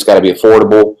experience, and it's got to be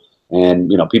affordable, and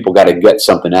people got to get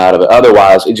something out of it.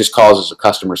 Otherwise, it just causes a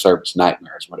customer service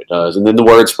nightmare is what it does. And then the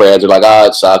word spreads. They're like,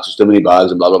 it sucks. There's too many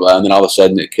bugs and blah, blah, blah. And then all of a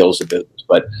sudden it kills the business.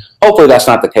 But hopefully that's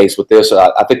not the case with this.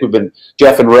 I think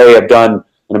Jeff and Ray have done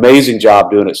an amazing job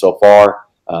doing it so far.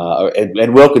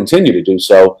 And will continue to do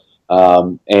so.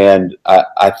 And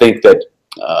I think that,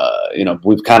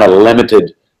 we've kind of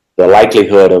limited the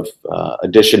likelihood of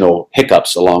additional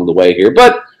hiccups along the way here.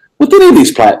 But with any of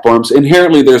these platforms,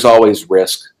 inherently there's always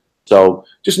risk. So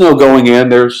just know going in,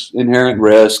 there's inherent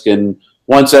risk. And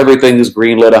once everything is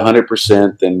greenlit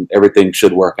 100%, then everything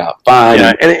should work out fine.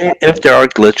 Yeah, and if there are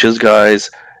glitches, guys,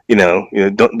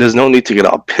 there's no need to get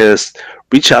all pissed.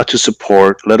 Reach out to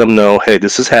support. Let them know, hey,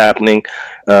 this is happening.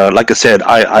 Like I said,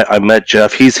 I met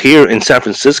Jeff. He's here in San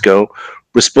Francisco.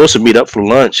 We're supposed to meet up for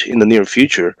lunch in the near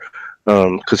future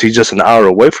because he's just an hour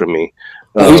away from me.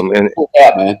 He's a cool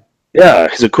cat, man. Yeah,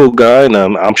 he's a cool guy, and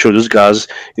I'm sure those guys,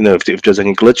 if there's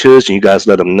any glitches, and you guys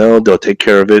let them know, they'll take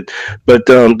care of it. But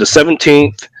the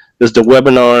 17th is the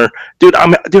webinar. Dude,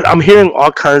 I'm hearing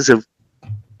all kinds of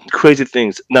crazy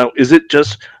things. Now, is it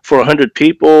just for 100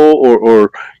 people, or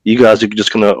you guys are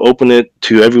just going to open it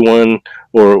to everyone,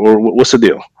 or what's the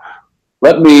deal?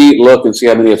 Let me look and see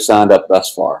how many have signed up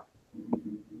thus far.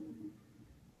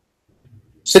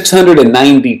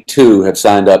 692 have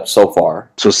signed up so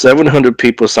far. So 700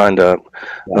 people signed up.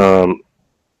 Yeah.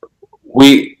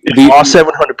 If all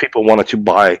 700 people wanted to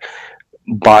buy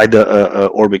the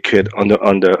Orbitkit on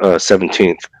the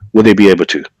 17th, would they be able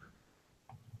to?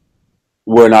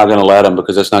 We're not going to let them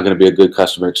because that's not going to be a good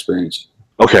customer experience.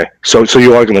 Okay, so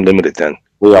you are going to limit it then?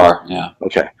 We are, yeah.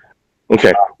 Okay.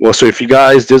 Well, so if you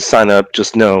guys did sign up,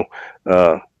 just know,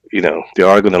 they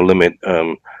are going to limit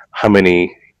how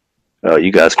many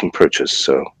you guys can purchase.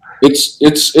 So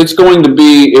it's going to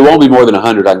be. It won't be more than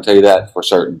 100. I can tell you that for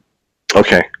certain.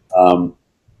 Okay. And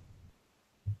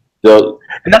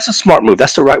that's a smart move.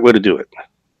 That's the right way to do it.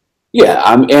 Yeah,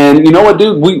 and you know what,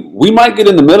 dude? We might get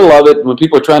in the middle of it when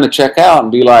people are trying to check out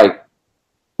and be like,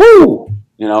 "Woo!"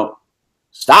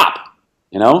 Stop.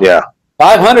 Yeah.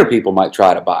 500 people might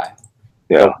try to buy.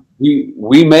 Yeah. So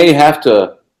we may have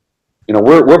to.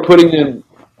 We're putting in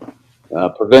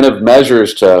preventive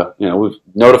measures to. We're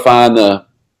notifying the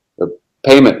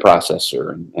payment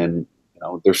processor, and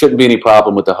there shouldn't be any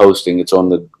problem with the hosting. It's on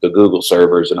the Google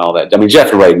servers and all that. I mean,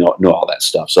 Jeff and Ray know all that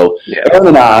stuff. So Aaron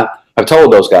and I have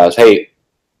told those guys, hey,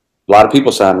 a lot of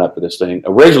people signing up for this thing.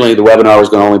 Originally, the webinar was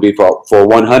going to only be for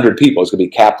 100 people. It's going to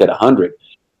be capped at 100.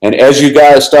 And as you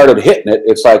guys started hitting it,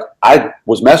 it's like I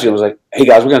was messaging. I was like, hey,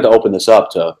 guys, we're going to have to open this up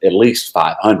to at least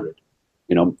 500.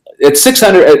 It's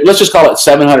 600. Let's just call it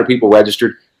 700 people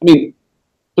registered. I mean,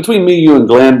 between me, you, and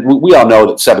Glenn, we all know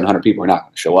that 700 people are not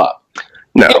going to show up.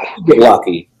 No. If we get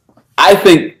lucky, I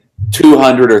think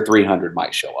 200 or 300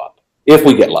 might show up if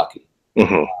we get lucky.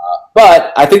 Mm-hmm.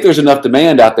 But I think there's enough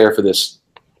demand out there for this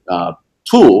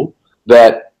tool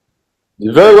that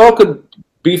very well could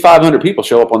be 500 people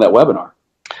show up on that webinar.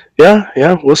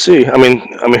 Yeah, we'll see. I mean,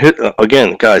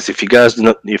 again, guys, if you guys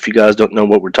don't know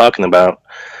what we're talking about,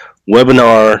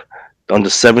 webinar on the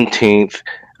 17th.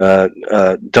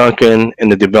 Duncan and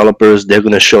the developers, they're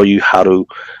going to show you how to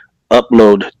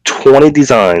upload 20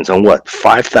 designs on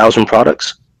 5,000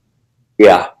 products.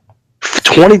 Yeah.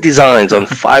 20 designs on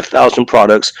 5,000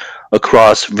 products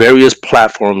across various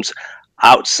platforms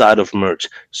outside of merch.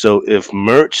 So if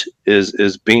merch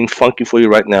is being funky for you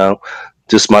right now,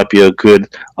 this might be a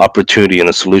good opportunity and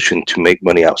a solution to make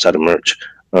money outside of merch.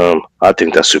 I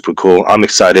think that's super cool. I'm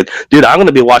excited, dude. I'm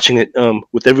gonna be watching it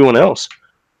with everyone else.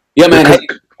 Yeah, man.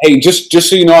 Hey, just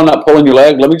so you know, I'm not pulling your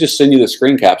leg. Let me just send you the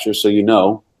screen capture so you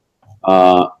know.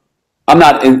 I'm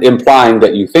not implying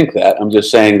that you think that. I'm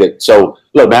just saying that. So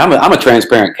look, man, I'm a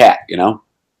transparent cat, you know.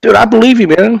 Dude, I believe you,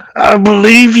 man. I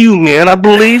believe you, man. I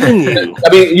believe in you. I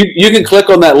mean, you can click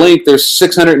on that link. There's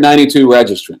 692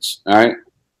 registrants. All right.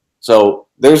 So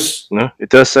there's. No, it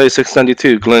does say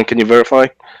 692. Glenn, can you verify?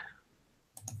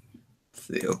 Let's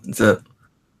see, opens up.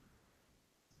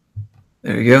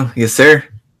 There you go. Yes, sir.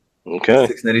 Okay.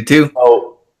 692.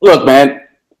 Oh, look, man.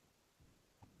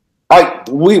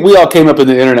 We all came up in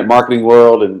the internet marketing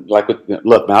world, and like,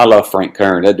 look, man, I love Frank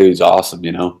Kern. That dude's awesome,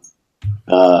 you know.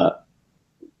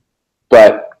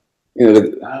 But you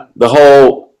know, the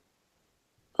whole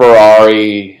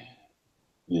Ferrari,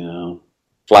 you know,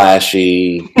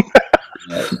 flashy.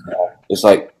 It's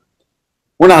like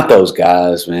we're not those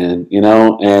guys, man. You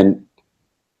know, and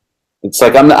it's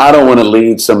like I don't want to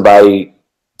lead somebody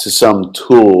to some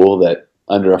tool that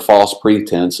under a false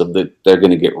pretense of that they're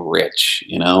going to get rich,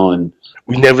 you know. And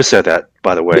we never said that,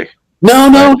 by the way.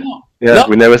 No. Yeah, no.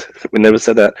 we never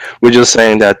said that. We're just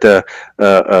saying that the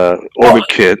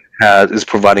Orbitkit is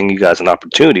providing you guys an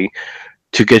opportunity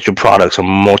to get your products on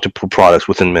multiple products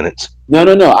within minutes. No.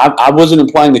 I wasn't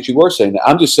implying that you were saying that.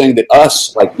 I'm just saying that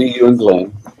us, like me, you, and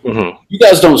Glenn, you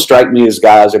guys don't strike me as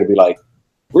guys that would be like,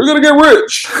 we're going to get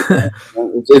rich.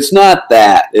 It's not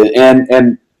that.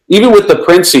 And even with the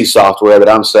Printsy software that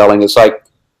I'm selling, it's like,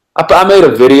 I made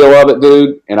a video of it,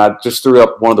 dude, and I just threw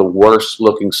up one of the worst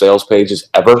looking sales pages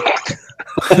ever.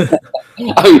 I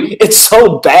mean, it's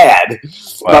so bad.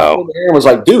 Wow. My friend Aaron was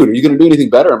like, dude, are you going to do anything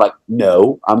better? I'm like,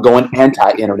 no, I'm going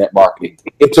anti-internet marketing.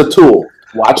 It's a tool.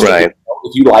 Watch it.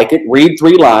 If you like it, read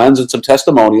 3 lines and some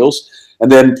testimonials, and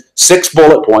then 6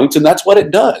 bullet points, and that's what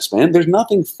it does, man. There's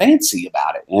nothing fancy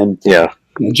about it. And yeah,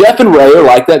 Jeff and Ray are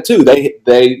like that too. They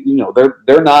you know,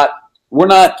 they're not. We're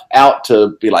not out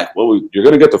to be like, well, you're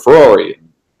going to get the Ferrari.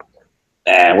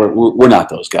 Nah, we're not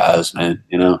those guys, man.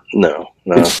 You know, no.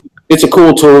 It's a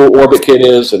cool tool. Orbitkit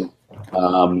is, and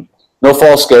no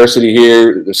false scarcity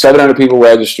here. There's 700 people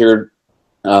registered.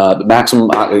 The maximum,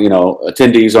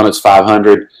 attendees on it's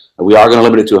 500. We are going to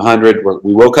limit it to 100.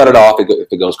 We will cut it off if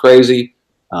it goes crazy.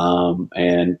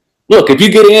 And look, if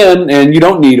you get in and you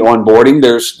don't need onboarding,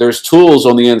 there's tools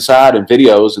on the inside and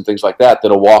videos and things like that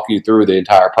that'll walk you through the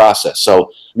entire process. So,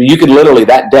 I mean, you can literally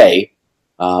that day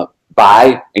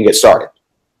buy and get started.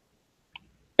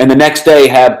 And the next day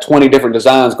have 20 different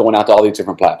designs going out to all these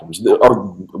different platforms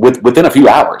or within a few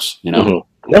hours, you know?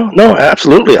 Mm-hmm. No,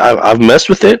 absolutely. I've messed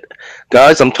with it.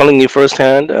 Guys, I'm telling you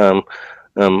firsthand,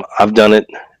 I've done it.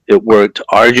 It worked.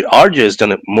 RJ has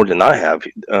done it more than I have.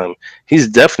 He's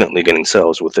definitely getting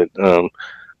sales with it.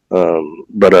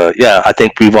 But yeah, I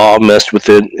think we've all messed with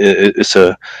it. It's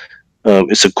a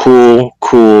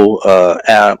cool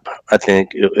app. I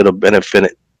think it'll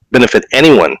benefit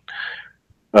anyone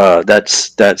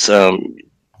that's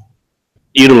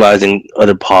utilizing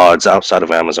other pods outside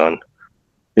of Amazon.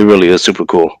 It really is super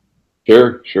cool.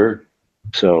 Sure.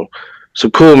 So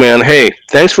cool, man. Hey,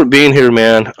 thanks for being here,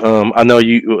 man. I know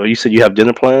you said you have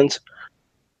dinner plans.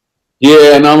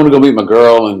 Yeah, and I'm gonna go meet my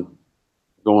girl and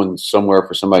going somewhere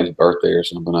for somebody's birthday or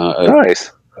something.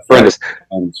 Nice. A friend of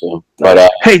mine, so.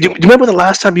 But hey, do you remember the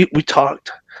last time we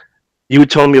talked? You were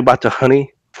telling me about the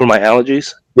honey for my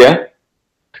allergies. Yeah.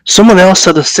 Someone else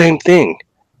said the same thing.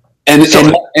 And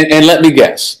let me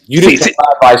guess, you didn't take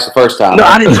my advice the first time. No,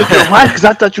 I didn't take your advice because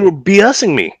I thought you were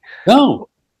BSing me. No.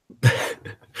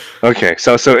 Okay,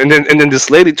 so and then this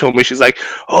lady told me, she's like,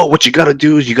 oh, what you gotta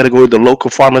do is you gotta go to the local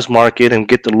farmer's market and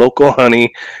get the local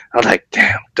honey. I was like,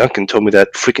 damn, Duncan told me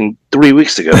that freaking 3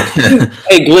 weeks ago.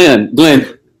 Hey, Glenn,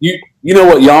 you know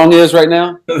what yawn is right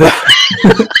now?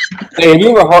 Hey, have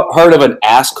you ever heard of an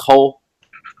ask hole?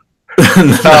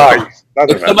 It's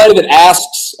somebody that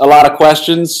asks a lot of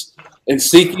questions and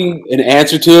seeking an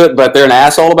answer to it, but they're an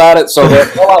asshole about it. So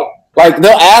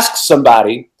they'll ask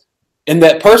somebody, and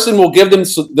that person will give them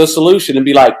the solution and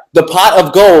be like, the pot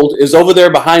of gold is over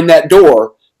there behind that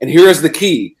door, and here is the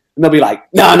key. And they'll be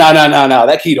like, no,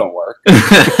 that key don't work. No,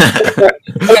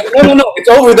 it's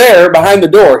over there behind the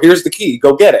door. Here's the key.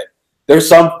 Go get it. There's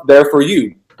some there for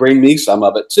you. Bring me some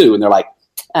of it too. And they're like,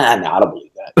 no, I don't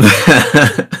believe that.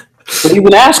 But he's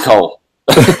an asshole.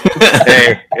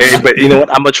 hey, but you know what?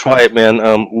 I'm gonna try it, man.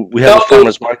 We have a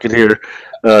farmers market here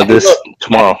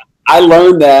tomorrow. I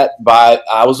learned that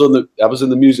I was in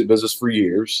the music business for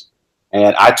years,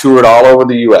 and I toured all over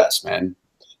the U.S., man.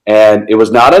 And it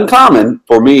was not uncommon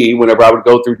for me whenever I would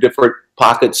go through different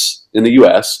pockets in the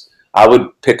U.S., I would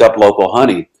pick up local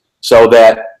honey so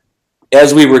that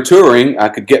as we were touring, I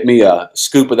could get me a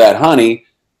scoop of that honey,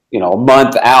 a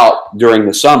month out during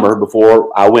the summer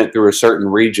before I went through a certain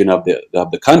region of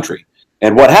the country.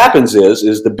 And what happens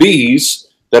is the bees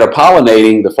that are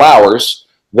pollinating the flowers,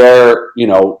 they're,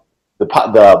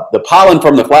 the pollen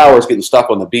from the flowers getting stuck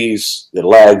on the bees' their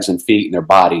legs and feet and their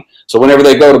body. So whenever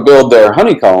they go to build their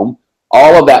honeycomb,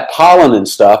 all of that pollen and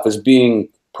stuff is being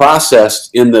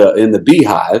processed in the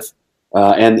beehive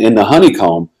and in the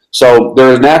honeycomb. So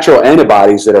there are natural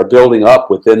antibodies that are building up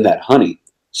within that honey.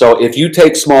 So if you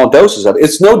take small doses of it,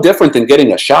 it's no different than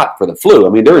getting a shot for the flu. I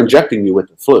mean, they're injecting you with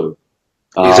the flu.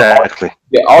 Exactly.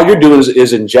 All you're doing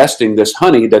is ingesting this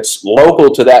honey that's local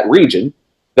to that region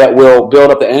that will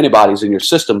build up the antibodies in your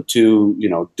system to,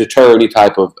 deter any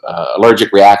type of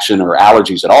allergic reaction or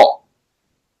allergies at all.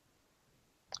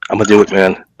 I'm going to do it,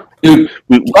 man. Dude,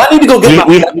 I need to go get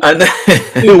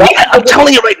I'm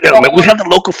telling you right now, man, we have the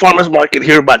local farmers market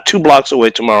here about 2 blocks away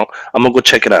tomorrow. I'm going to go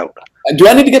check it out. Do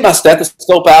I need to get my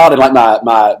stethoscope out and like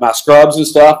my scrubs and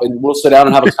stuff, and we'll sit down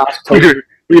and have a consultation?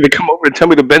 You're going to come over and tell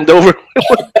me to bend over?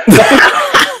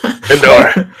 Bend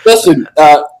over. Listen,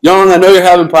 Young, I know you're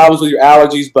having problems with your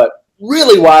allergies, but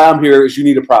really why I'm here is you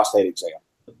need a prostate exam.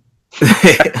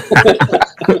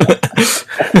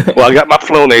 Well, I got my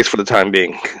Flonase for the time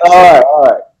being. All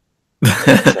right.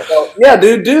 So, yeah,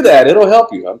 dude, do that. It'll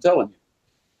help you. I'm telling you.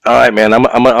 All right, man. I'm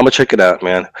gonna check it out,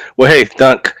 man. Well, hey,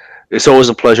 Dunk, it's always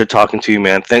a pleasure talking to you,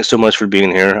 man. Thanks so much for being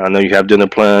here. I know you have dinner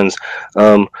plans.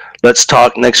 Let's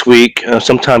talk next week,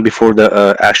 sometime before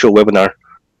the actual webinar.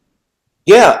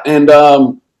 Yeah, and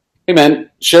hey,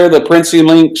 man, share the Printsy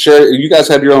link. You guys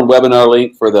have your own webinar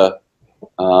link for the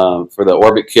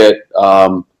Orbitkit.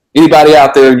 Anybody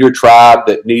out there in your tribe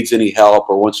that needs any help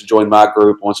or wants to join my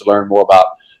group, wants to learn more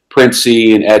about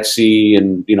Printsy and Etsy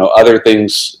and other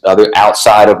things, other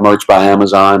outside of Merch by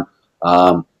Amazon,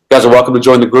 you guys are welcome to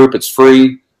join the group. It's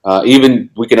free. Even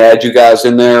we can add you guys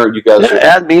in there. You guys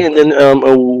add me, and then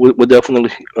we'll definitely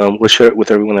we'll share it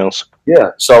with everyone else.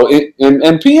 Yeah. So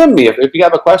and PM me if you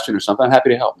have a question or something. I'm happy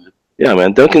to help, man. Yeah,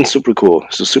 man. Duncan's super cool.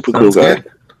 He's a super cool guy.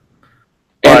 Good.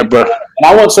 All right, bro. And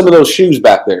I want some of those shoes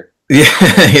back there.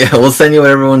 Yeah, we'll send you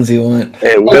whatever ones you want.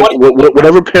 Hey,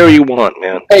 whatever pair you want,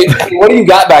 man. Hey, what do you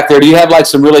got back there? Do you have like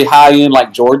some really high end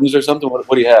like Jordans or something? What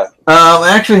do you have?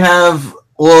 I actually have.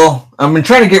 Well, I've been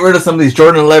trying to get rid of some of these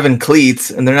Jordan 11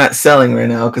 cleats, and they're not selling right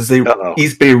now because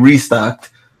eBay restocked.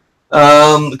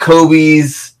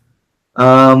 Kobe's,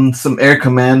 some Air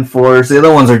Command Force. The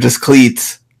other ones are just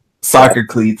cleats, soccer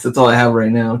cleats. That's all I have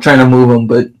right now. I'm trying to move them,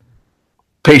 but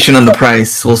patient on the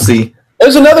price. We'll see.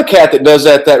 There's another cat that does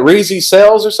that Reezy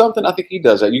Sales or something. I think he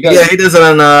does that. You guys? Yeah, he does it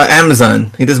on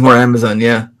Amazon. He does more Amazon,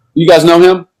 yeah. You guys know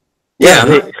him?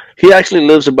 Yeah. He actually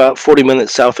lives about 40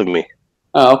 minutes south of me.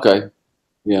 Oh, okay.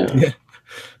 Yeah.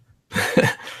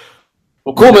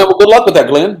 Well, cool, man. Well, good luck with that,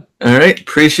 Glenn. All right.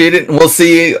 Appreciate it. We'll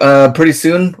see you pretty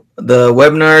soon. The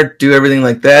webinar, do everything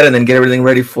like that, and then get everything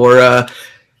ready for I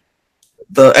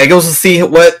guess we'll see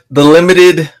what the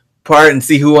limited part and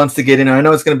see who wants to get in. I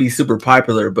know it's going to be super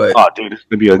popular, but dude, it's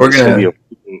going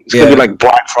to be like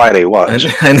Black Friday. Watch. Yeah,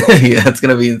 it's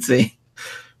going to be insane.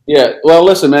 Yeah. Well,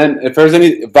 listen, man. If there's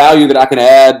any value that I can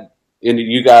add into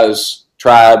you guys'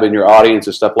 tribe and your audience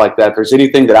and stuff like that, if there's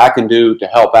anything that I can do to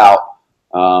help out,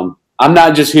 I'm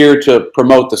not just here to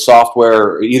promote the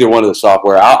software, either one of the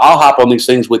software. I'll hop on these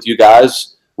things with you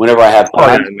guys whenever I have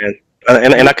time. Oh, yeah, man.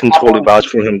 And I can totally vouch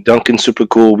for him. Duncan's super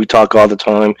cool. We talk all the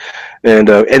time,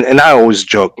 and I always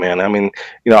joke, man. I mean,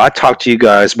 I talk to you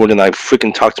guys more than I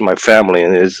freaking talk to my family,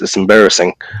 and it's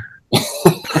embarrassing.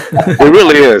 It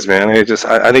really is, man.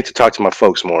 I need to talk to my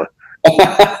folks more.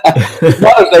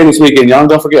 Mother's Day this weekend, y'all.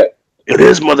 Don't forget. It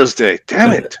is Mother's Day.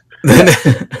 Damn it.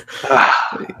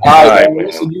 All right, man.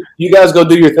 Listen, you guys go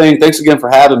do your thing. Thanks again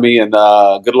for having me, and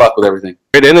good luck with everything.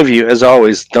 Great interview as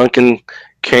always. Duncan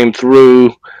came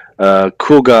through.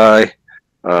 Cool guy.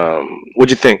 What'd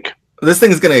you think? This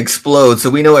thing's gonna explode, so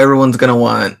we know everyone's gonna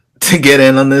want to get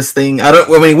in on this thing. I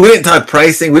mean, we didn't talk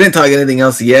pricing, we didn't talk anything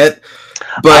else yet,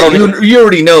 but you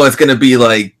already know it's gonna be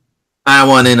like, I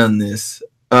want in on this.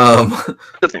 The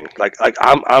thing, like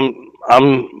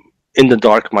I'm in the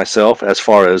dark myself as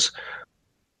far as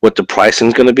what the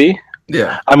pricing's gonna be.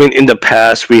 Yeah. I mean, in the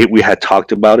past we had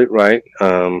talked about it, right?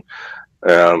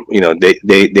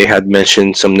 They had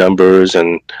mentioned some numbers,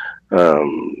 and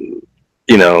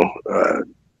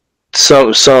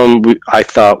some I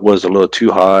thought was a little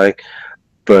too high.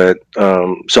 But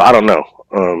so I don't know.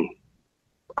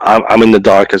 I'm in the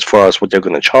dark as far as what they're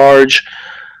going to charge.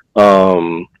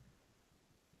 But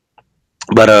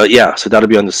yeah, so that'll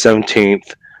be on the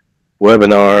 17th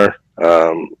webinar.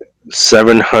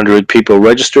 700 people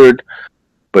registered,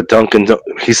 but Duncan,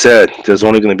 he said there's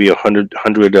only going to be 100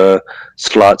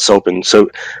 slots open. So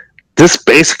this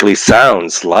basically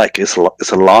sounds like it's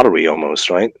a lottery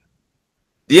almost, right?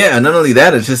 Yeah, not only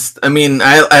that, it's just, I mean,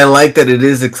 I like that it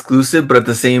is exclusive, but at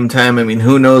the same time, I mean,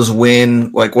 who knows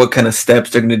when, like, what kind of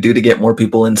steps they're going to do to get more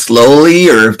people in slowly,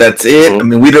 or if that's it. I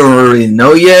mean, we don't really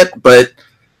know yet, but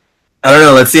I don't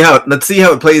know. Let's see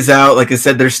how it plays out. Like I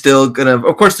said, there's still of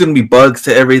course, there's gonna be bugs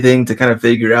to everything to kind of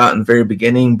figure out in the very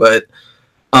beginning, but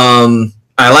I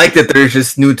like that there's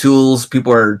just new tools.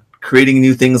 People are creating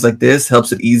new things like this.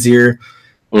 Helps it easier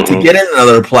to get in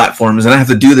other platforms, and I have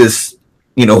to do this,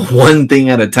 one thing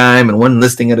at a time and one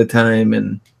listing at a time.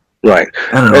 And right.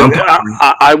 I don't know.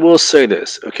 I will say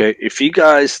this, okay? If you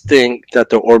guys think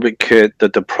that the Orbitkit,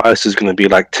 that the price is going to be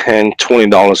like $10,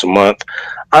 $20 a month,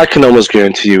 I can almost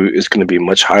guarantee you it's going to be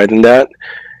much higher than that.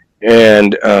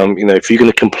 And if you're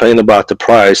going to complain about the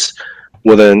price,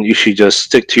 well, then you should just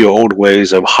stick to your old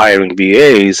ways of hiring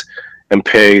VAs and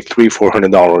pay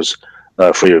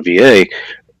 $300-$400 for your VA.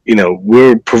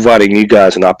 We're providing you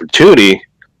guys an opportunity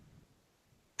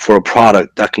for a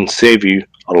product that can save you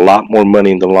a lot more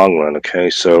money in the long run. Okay,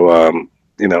 so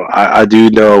I do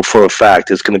know for a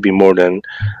fact it's going to be more than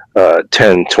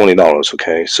 $10, $20.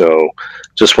 Okay, so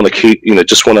just want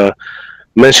to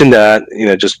mention that.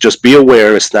 Just be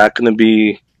aware it's not going to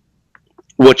be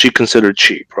what you consider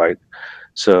cheap, right?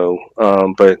 So,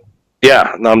 but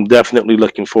yeah, I'm definitely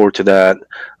looking forward to that.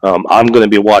 I'm going to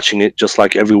be watching it just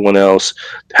like everyone else.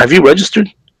 Have you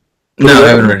registered? No, I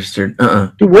haven't registered.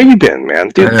 Dude, where you been, man?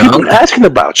 Dude, people are asking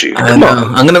about you. Come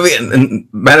on. I'm gonna be.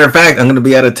 Matter of fact, I'm gonna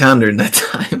be out of town during that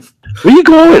time. Where you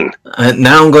going?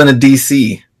 Now I'm going to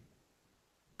DC.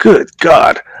 Good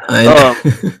God.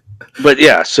 But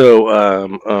yeah, so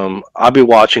I'll be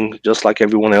watching just like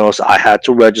everyone else. I had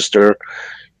to register,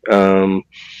 but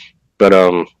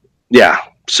yeah.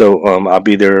 So I'll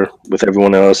be there with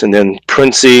everyone else, and then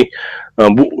Printsy.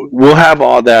 We'll have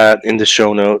all that in the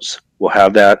show notes. We'll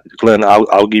have that, Glenn.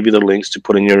 I'll give you the links to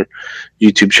put in your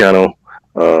YouTube channel.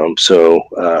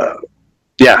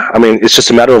 Yeah, I mean, it's just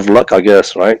a matter of luck, I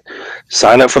guess, right?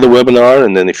 Sign up for the webinar,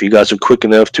 and then if you guys are quick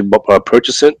enough to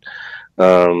purchase it,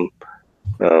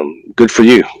 good for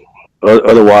you.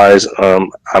 Otherwise,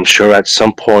 I'm sure at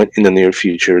some point in the near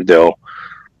future they'll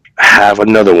have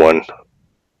another webinar,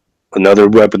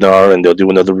 and they'll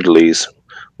do another release.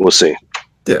 We'll see.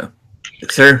 Yeah,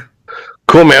 yes, sir.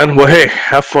 Cool, man. Well, hey,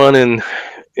 have fun in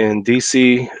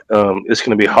DC. It's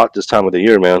gonna be hot this time of the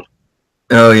year, man.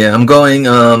 Oh yeah, I'm going.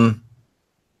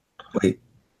 Wait.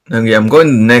 Yeah, I'm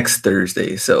going next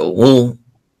Thursday, so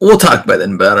we'll talk by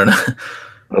then. But I don't know.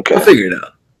 Okay, we'll figure it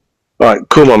out. All right,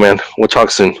 cool, my man. We'll talk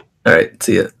soon. All right,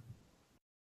 see ya.